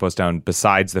pulling the post down,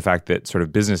 besides the fact that sort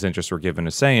of business interests were given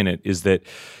a say in it, is that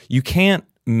you can't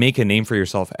make a name for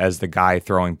yourself as the guy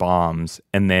throwing bombs,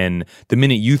 and then the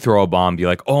minute you throw a bomb, be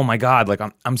like, oh my god, like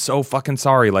I'm so fucking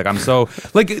sorry, like I'm so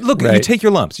like look, right. You take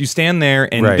your lumps, you stand there,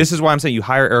 and this is why I'm saying you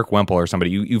hire Eric Wemple or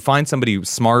somebody, you find somebody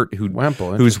smart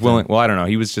who's willing. Well, I don't know,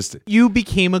 he was just you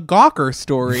became a Gawker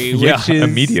story, which is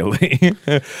immediately.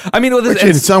 I mean, which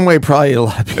in some way probably a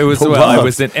lot of people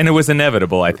it was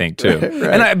inevitable, I think too. Right.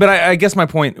 And I guess my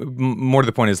point, more to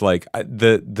the point, is like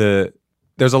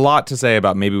there's a lot to say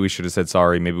about maybe we should have said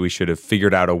sorry, maybe we should have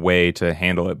figured out a way to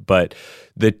handle it, but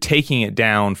the taking it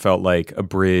down felt like a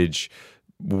bridge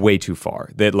way too far.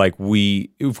 That like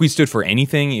if we stood for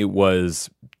anything, it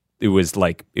was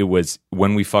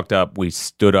when we fucked up, we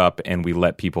stood up and we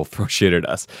let people throw shit at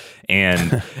us,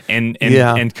 and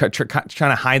trying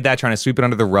to hide that, trying to sweep it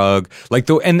under the rug, like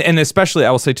and especially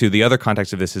I will say too, the other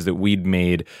context of this is that we'd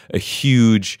made a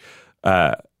huge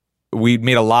we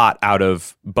made a lot out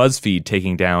of BuzzFeed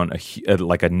taking down a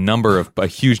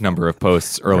huge number of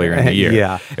posts earlier in the year.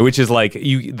 Yeah. Which is like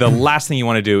the last thing you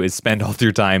want to do is spend all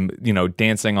your time,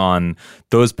 dancing on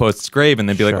those posts' grave and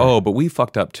then be like, oh, but we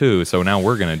fucked up too. So now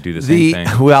we're going to do the same thing.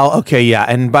 Well, okay, yeah.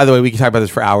 And by the way, we can talk about this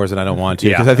for hours, and I don't want to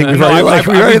because I think we've No,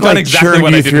 already I've done exactly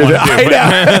what I didn't want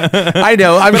to do. I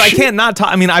know. But I can't not talk.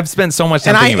 I mean, I've spent so much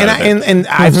time thinking about it. And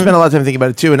I've spent a lot of time thinking about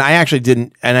it too. And I actually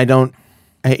didn't. And I don't.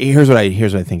 Here's what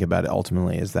I think about it.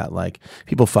 Ultimately, is that like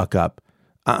people fuck up.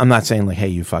 I'm not saying like, hey,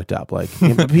 you fucked up. Like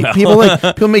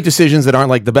people make decisions that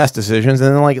aren't like the best decisions,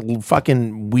 and then like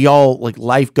fucking we all like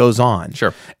life goes on.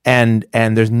 Sure. And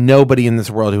there's nobody in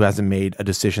this world who hasn't made a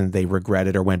decision that they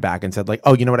regretted or went back and said like,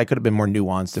 oh, you know what, I could have been more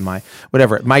nuanced in my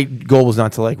whatever. My goal was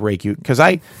not to like rake you because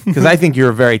I think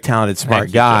you're a very talented,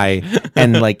 smart guy,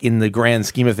 and like in the grand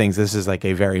scheme of things, this is like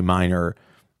a very minor.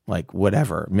 Like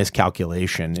whatever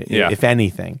miscalculation, if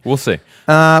anything. We'll see.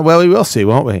 Well, we will see,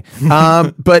 won't we?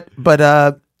 But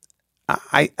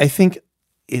I think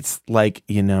it's like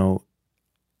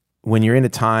when you're in a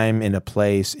time, in a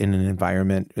place, in an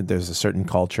environment, there's a certain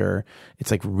culture.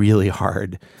 It's like really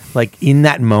hard. Like in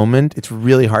that moment, it's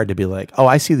really hard to be like, oh,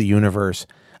 I see the universe.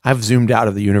 I've zoomed out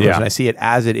of the universe and I see it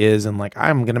as it is, and like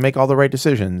I'm gonna make all the right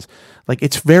decisions. Like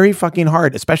it's very fucking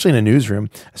hard, especially in a newsroom,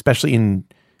 especially in.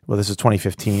 Well, this is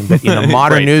 2015, but in a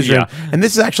modern newsroom, and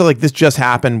this is actually like this just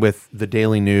happened with the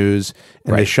Daily News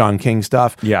and the Sean King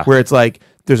stuff, where it's like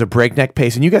there's a breakneck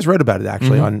pace, and you guys wrote about it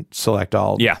actually on Select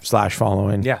All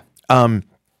 /following.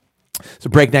 So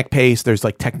breakneck pace. There's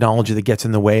like technology that gets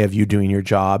in the way of you doing your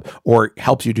job, or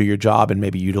helps you do your job, and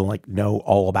maybe you don't like know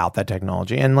all about that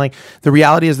technology. And like the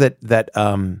reality is that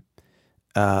the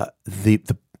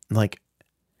like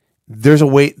there's a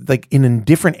way like in a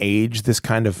different age, this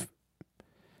kind of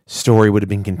story would have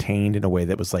been contained in a way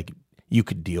that was like you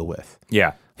could deal with.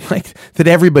 Yeah. Like that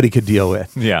everybody could deal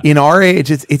with. Yeah. In our age,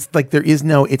 it's like there is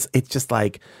no, it's just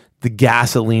like the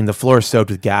gasoline, the floor is soaked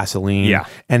with gasoline. Yeah.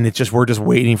 And we're just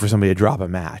waiting for somebody to drop a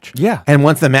match. Yeah. And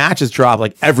once the match is dropped,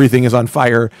 like everything is on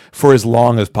fire for as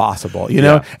long as possible, you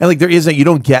know? Yeah. And like you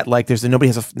don't get like, there's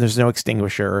no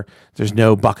extinguisher, there's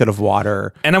no bucket of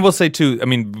water. And I will say too, I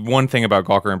mean, one thing about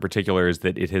Gawker in particular is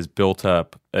that it has built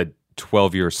up a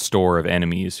 12-year store of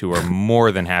enemies who are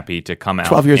more than happy to come out.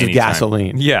 12 years anytime. Of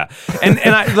gasoline. Yeah. And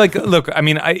I like, look, I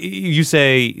mean, you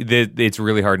say that it's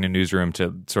really hard in a newsroom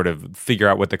to sort of figure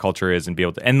out what the culture is and be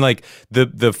able to, and like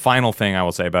the final thing I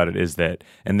will say about it is that,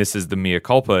 and this is the mea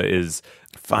culpa, is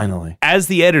finally, as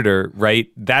the editor,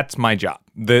 right? That's my job.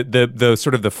 The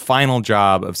sort of the final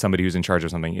job of somebody who's in charge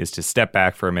of something is to step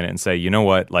back for a minute and say, you know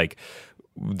what, like,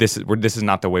 this is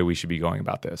not the way we should be going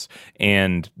about this.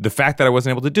 And the fact that I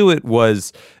wasn't able to do it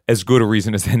was as good a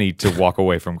reason as any to walk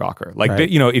away from Gawker. Like,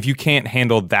 right. If you can't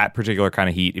handle that particular kind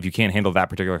of heat, if you can't handle that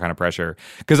particular kind of pressure,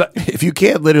 because if you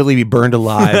can't literally be burned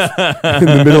alive in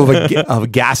the middle of a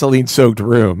gasoline-soaked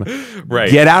room,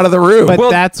 right? Get out of the room.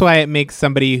 But that's why it makes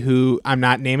somebody who, I'm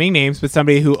not naming names, but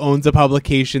somebody who owns a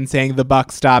publication saying the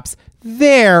buck stops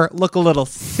there look a little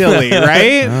silly,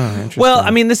 right? Well, I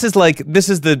mean, this is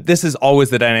always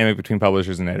the dynamic between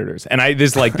publishers and editors, and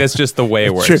that's just the way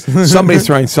it works. Sure. Somebody's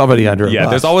throwing somebody under a bus.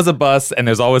 There's always a bus, and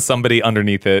there's always somebody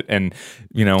underneath it, and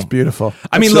it's beautiful.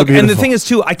 I mean, look, beautiful. And the thing is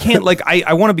too, I can't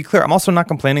I want to be clear. I'm also not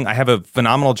complaining. I have a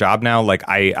phenomenal job now. Like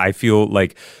I feel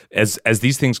like as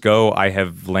these things go, I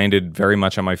have landed very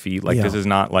much on my feet. Like this is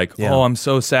not like oh, I'm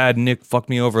so sad, Nick fucked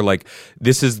me over. Like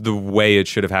this is the way it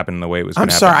should have happened, and the way it was. I'm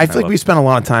sorry. I feel like we spent a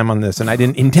lot of time on this, and I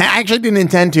actually didn't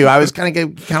intend to. I was kind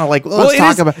of like, let's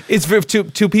talk about. It's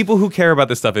to people who care about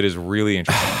this stuff. It is really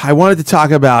interesting. I wanted to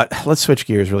talk about. Let's switch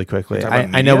gears really quickly.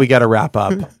 I know we got to wrap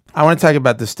up. I want to talk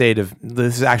about the state of.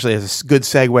 This is actually a good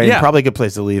segue, and probably a good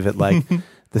place to leave it. Like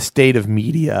the state of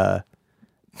media.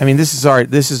 I mean, this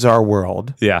is our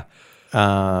world. Yeah.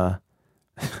 And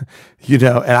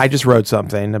I just wrote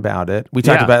something about it. We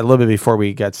talked about it a little bit before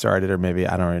we got started, or maybe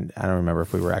I don't remember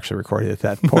if we were actually recording at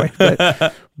that point.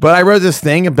 But I wrote this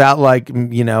thing about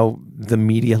the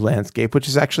media landscape, which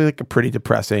is actually like a pretty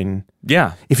depressing.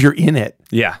 Yeah. If you're in it.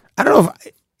 Yeah. I don't know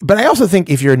but I also think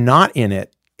if you're not in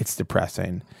it, it's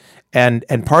depressing. And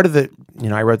part of the,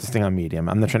 I wrote this thing on Medium.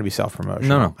 I'm not trying to be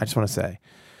self-promotional. No. I just want to say.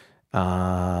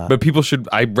 But people should.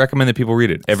 I recommend that people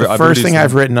read it. The first thing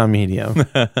I've written on Medium,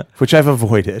 which I've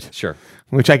avoided. Sure.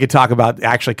 Which I could talk about.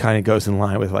 Actually, kind of goes in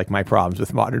line with like my problems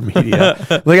with modern media.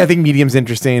 Like I think Medium's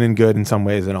interesting and good in some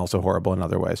ways, and also horrible in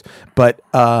other ways. But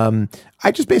I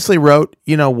just basically wrote,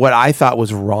 what I thought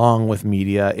was wrong with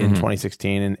media in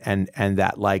 2016, and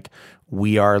that like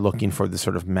we are looking for the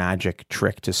sort of magic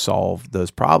trick to solve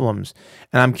those problems.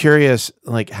 And I'm curious,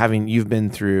 like you've been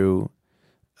through.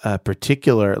 a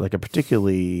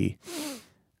particularly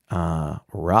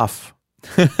rough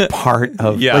part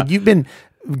of Yeah. like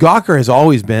Gawker has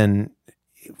always been,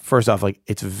 first off, like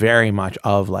it's very much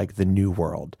of like the new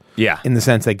world. Yeah. In the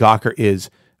sense that Gawker is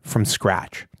from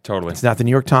scratch. Totally. It's not the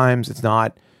New York Times. It's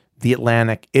not the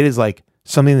Atlantic. It is like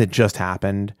something that just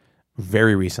happened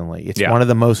very recently. It's one of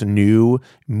the most new,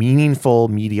 meaningful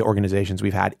media organizations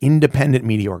we've had, independent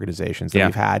media organizations that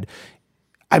we've had.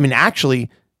 I mean,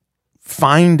 actually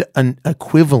find an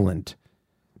equivalent.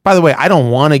 By the way, I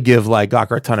don't want to give like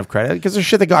Gawker a ton of credit because there's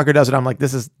shit that Gawker does and I'm like,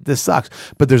 this sucks.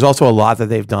 But there's also a lot that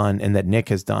they've done and that Nick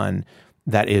has done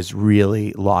that is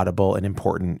really laudable and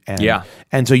important.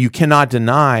 And so you cannot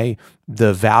deny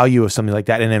the value of something like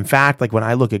that. And in fact, like when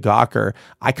I look at Gawker,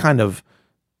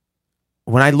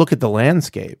 when I look at the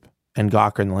landscape and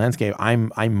Gawker in the landscape,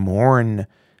 I mourn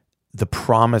the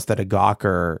promise that a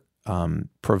Gawker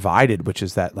provided, which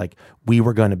is that like we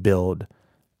were going to build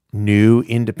new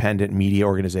independent media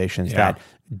organizations that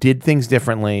did things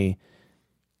differently,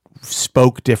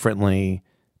 spoke differently,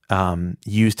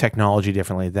 used technology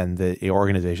differently than the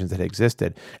organizations that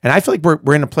existed. And I feel like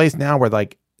we're in a place now where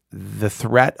like the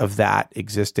threat of that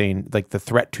existing, like the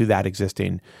threat to that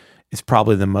existing is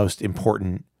probably the most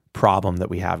important problem that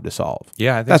we have to solve.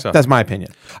 Yeah, I think so. That's my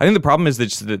opinion. I think the problem is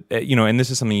that, and this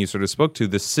is something you sort of spoke to,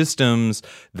 the systems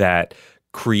that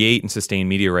create and sustain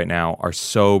media right now are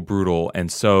so brutal and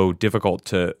so difficult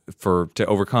to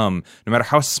overcome. No matter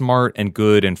how smart and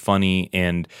good and funny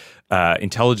and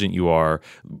intelligent you are,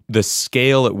 the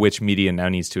scale at which media now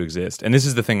needs to exist. And this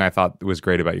is the thing I thought was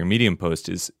great about your Medium post,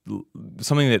 is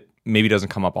something that maybe doesn't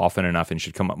come up often enough and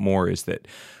should come up more, is that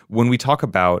when we talk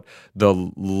about the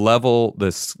level,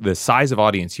 the size of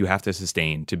audience you have to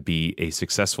sustain to be a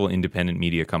successful independent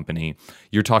media company,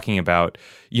 you're talking about,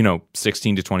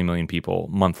 16 to 20 million people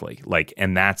monthly. Like,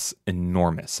 and that's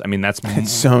enormous. I mean, that's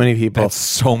so many people. That's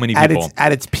so many people.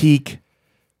 At its peak,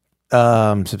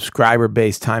 subscriber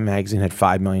base, Time Magazine had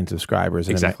 5 million subscribers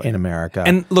in America.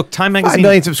 And look, Time Magazine, 5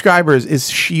 million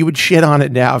subscribers you would shit on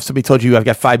it now if somebody told you I've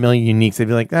got 5 million uniques. They'd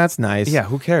be like, that's nice. Yeah,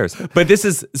 who cares? But this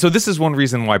is one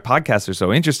reason why podcasts are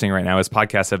so interesting right now, is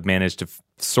podcasts have managed to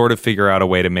sort of figure out a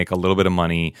way to make a little bit of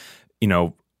money,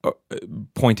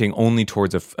 pointing only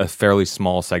towards a fairly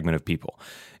small segment of people.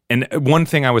 And one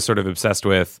thing I was sort of obsessed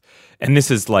with, and this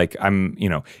is like,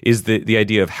 is the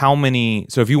idea of how many,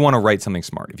 so if you want to write something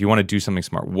smart, if you want to do something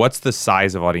smart, what's the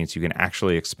size of audience you can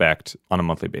actually expect on a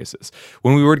monthly basis?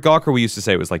 When we were at Gawker, we used to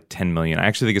say it was like 10 million. I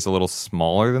actually think it's a little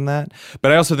smaller than that.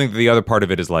 But I also think that the other part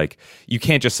of it is like, you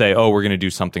can't just say, oh, we're going to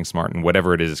do something smart and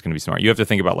whatever it is, it's going to be smart. You have to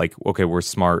think about like, okay, we're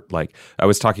smart. Like I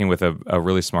was talking with a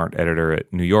really smart editor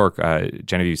at New York,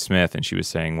 Genevieve Smith, and she was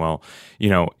saying, well,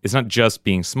 it's not just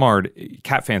being smart.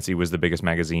 Cat Fancy was the biggest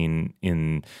magazine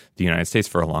in the United States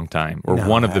for a long time, or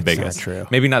one of the biggest. Not true.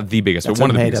 Maybe not the biggest, That's but one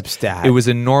a of the made biggest. Up stat. It was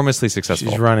enormously successful.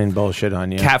 She's running bullshit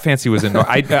on you. Cat Fancy was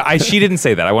enormous. She didn't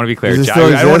say that. I want to be clear. Does it still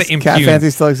I don't want to exist? impugn. Cat Fancy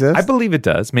still exists? I believe it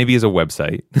does. Maybe as a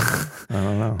website. I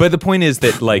don't know. But the point is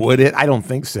that like, would it? I don't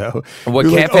think so. What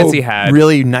You're Cat Fancy had,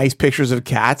 really nice pictures of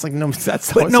cats. Like no,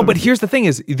 that's but here's the thing: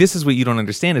 is this is what you don't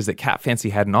understand, is that Cat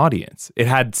Fancy had an audience. It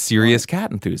had serious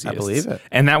cat enthusiasts. I believe it,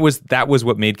 and that was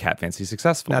what made Cat Fancy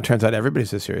successful. Now it turns out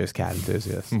everybody's a serious cat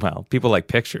enthusiast. Well, people like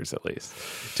pictures, at least.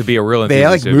 To be a real they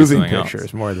enthusiast, like moving something pictures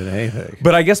else. more than anything.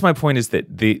 But I guess my point is that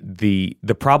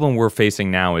the problem we're facing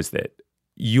now is that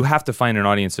you have to find an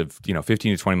audience of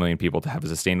 15 to 20 million people to have a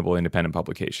sustainable independent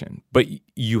publication. But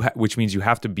which means you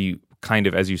have to be kind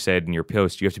of, as you said in your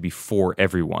post, you have to be for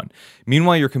everyone.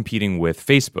 Meanwhile, you're competing with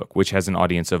Facebook, which has an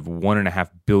audience of 1.5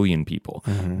 billion people,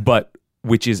 but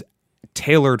which is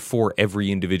tailored for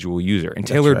every individual user and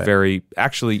tailored very,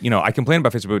 actually, I complain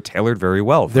about Facebook, but tailored very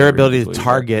well. Their ability to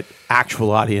target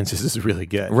actual audiences is really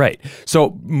good. Right.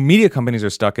 So media companies are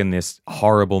stuck in this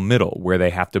horrible middle where they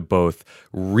have to both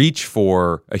reach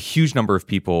for a huge number of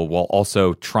people while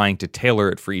also trying to tailor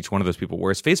it for each one of those people.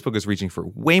 Whereas Facebook is reaching for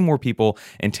way more people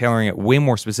and tailoring it way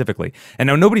more specifically. And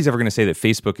now nobody's ever going to say that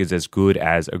Facebook is as good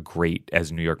as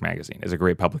New York Magazine, as a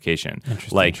great publication.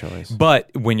 Interesting choice.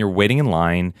 But when you're waiting in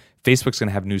line, Facebook's going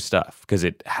to have new stuff because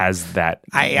it has that.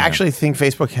 I actually think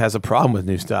Facebook has a problem with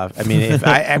new stuff. I mean,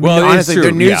 well, honestly,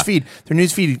 their news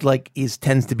feed like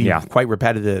tends to be quite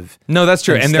repetitive. No, that's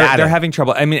true, and they're static. having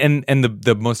trouble. I mean, and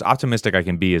the most optimistic I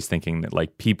can be is thinking that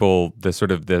like people,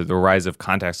 the rise of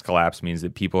context collapse means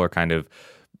that people are kind of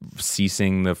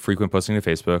ceasing the frequent posting to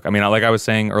Facebook. I mean, like I was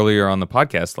saying earlier on the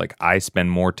podcast, like I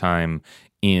spend more time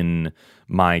in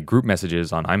my group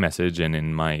messages on iMessage and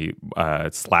in my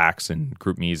Slacks and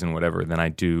GroupMe's and whatever than I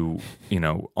do,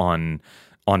 on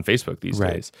Facebook these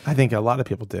days. I think a lot of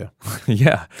people do.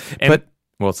 Yeah.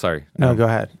 Well, sorry. No, go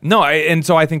ahead. No, and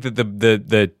so I think that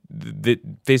the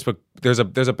Facebook there's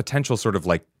a potential sort of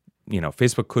like,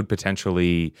 Facebook could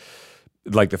potentially,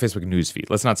 like the Facebook news feed.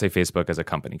 Let's not say Facebook as a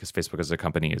company, because Facebook as a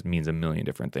company means a million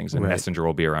different things, and Right. Messenger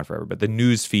will be around forever. But the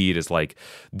news feed is like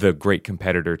the great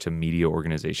competitor to media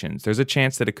organizations. There's a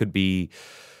chance that it could be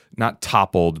not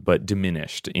toppled, but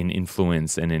diminished in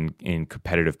influence and in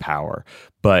competitive power.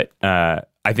 But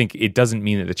I think it doesn't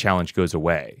mean that the challenge goes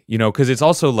away, because it's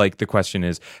also like the question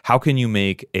is, how can you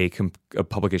make a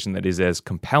publication that is as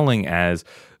compelling as,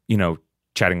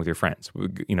 chatting with your friends,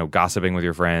 gossiping with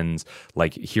your friends,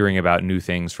 like hearing about new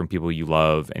things from people you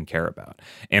love and care about.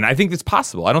 And I think it's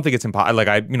possible. I don't think it's impossible. Like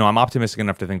I'm optimistic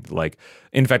enough to think that, like,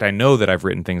 in fact, I know that I've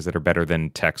written things that are better than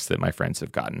texts that my friends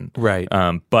have gotten. Right.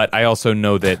 But I also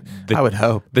know that I would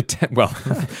hope. I've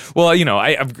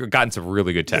gotten some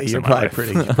really good texts. You're in my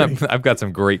probably life. pretty I've got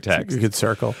some great texts. a good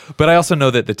circle. But I also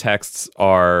know that the texts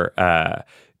are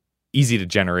easy to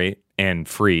generate and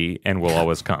free and will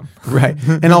always come. Right.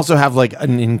 And also have like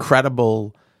an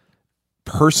incredible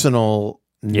personal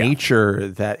nature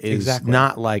that is Exactly.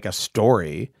 not like a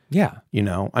story. Yeah.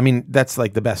 I mean, that's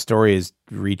like the best stories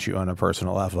reach you on a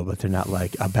personal level, but they're not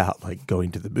like about like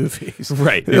going to the movies.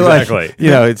 Right. They're like, Exactly.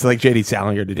 it's like J.D.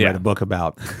 Salinger did Yeah. write a book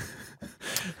about,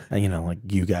 like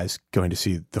you guys going to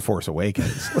see The Force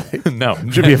Awakens. Like, No.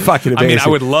 should be a fucking amazing. I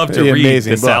would love to It'd be read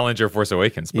amazing the book. Salinger Force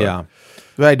Awakens book. Yeah.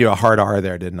 But I do a hard R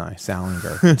there, didn't I?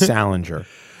 Salinger. Salinger.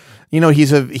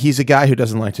 He's a guy who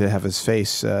doesn't like to have his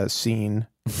face seen,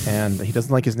 and he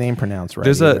doesn't like his name pronounced right.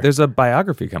 There's a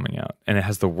biography coming out, and it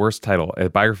has the worst title, a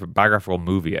biographical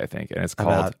movie, I think, and it's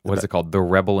called what is it called? The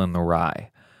Rebel in the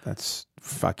Rye. That's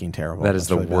fucking terrible. That is That's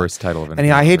the really bad. worst title of an. And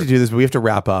I hate to do this, but we have to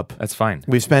wrap up. That's fine.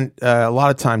 We've spent a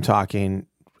lot of time talking.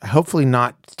 Hopefully,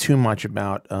 not too much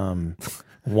about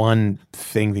one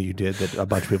thing that you did that a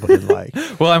bunch of people didn't like.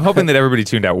 Well, I'm hoping that everybody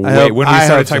tuned out when we I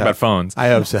started hope talking so. about phones. I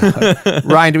hope so.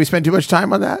 Ryan, do we spend too much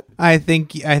time on that? I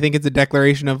think it's a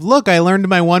declaration of, look, I learned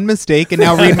my one mistake and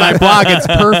now read my blog. It's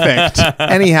perfect.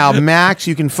 Anyhow, Max,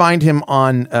 you can find him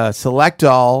on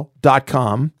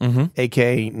selectall.com,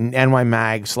 aka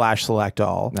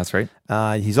nymag/selectall. That's right.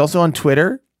 He's also on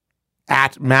Twitter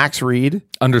at Max Reed.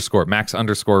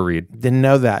 Max_Reed. Didn't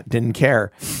know that. Didn't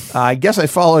care. I guess I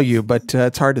follow you, but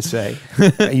it's hard to say.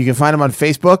 You can find him on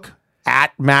Facebook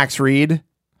at Max Reed.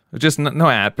 Just no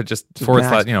at, but just forward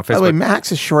slash, Max. Facebook. By the way,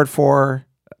 Max is short for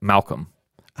Malcolm.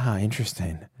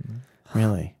 interesting.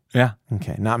 Really? Yeah.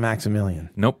 Okay, not Maximilian.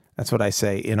 Nope. That's what I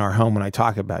say in our home when I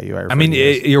talk about you. I mean,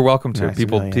 you're welcome to.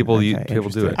 Maximilian. People Okay, do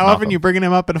interesting. it. How often you bringing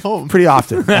him up at home? pretty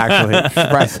often, actually.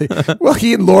 Surprisingly. Well,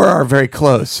 he and Laura are very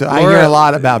close, so I Laura- hear a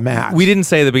lot about Max. We didn't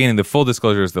say at the beginning. The full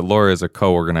disclosure is that Laura is a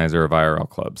co-organizer of IRL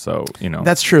Club. So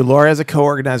That's true. Laura is a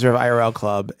co-organizer of IRL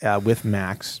Club with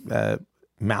Max,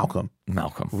 Malcolm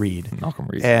Reed. Malcolm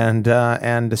Reed.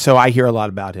 And so I hear a lot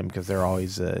about him because they're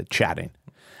always chatting.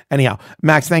 Anyhow,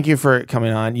 Max, thank you for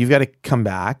coming on. You've got to come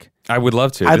back. I would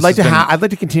love to. I'd like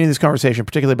to continue this conversation,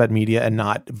 particularly about media, and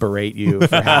not berate you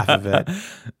for half of it.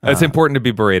 It's important to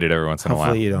be berated every once in a while.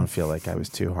 Hopefully, you don't feel like I was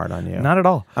too hard on you. Not at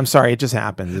all. I'm sorry. It just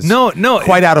happens. It's No,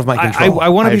 quite out of my control. I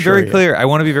want to be assure very you. clear. I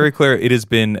want to be very clear. It has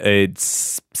been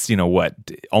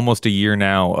almost a year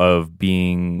now of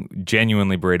being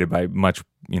genuinely berated by much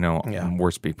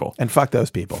worse people. And fuck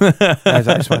those people. As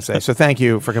I just want to say. So thank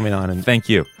you for coming on, and Thank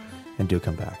you. do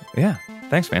come back. Yeah.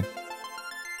 Thanks, man.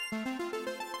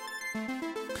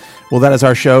 Well, that is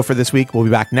our show for this week. We'll be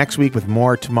back next week with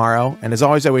more tomorrow. And as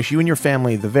always, I wish you and your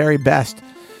family the very best.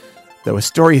 Though a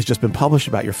story has just been published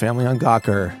about your family on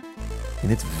Gawker,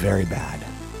 and it's very bad.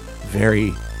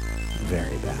 Very,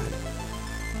 very bad.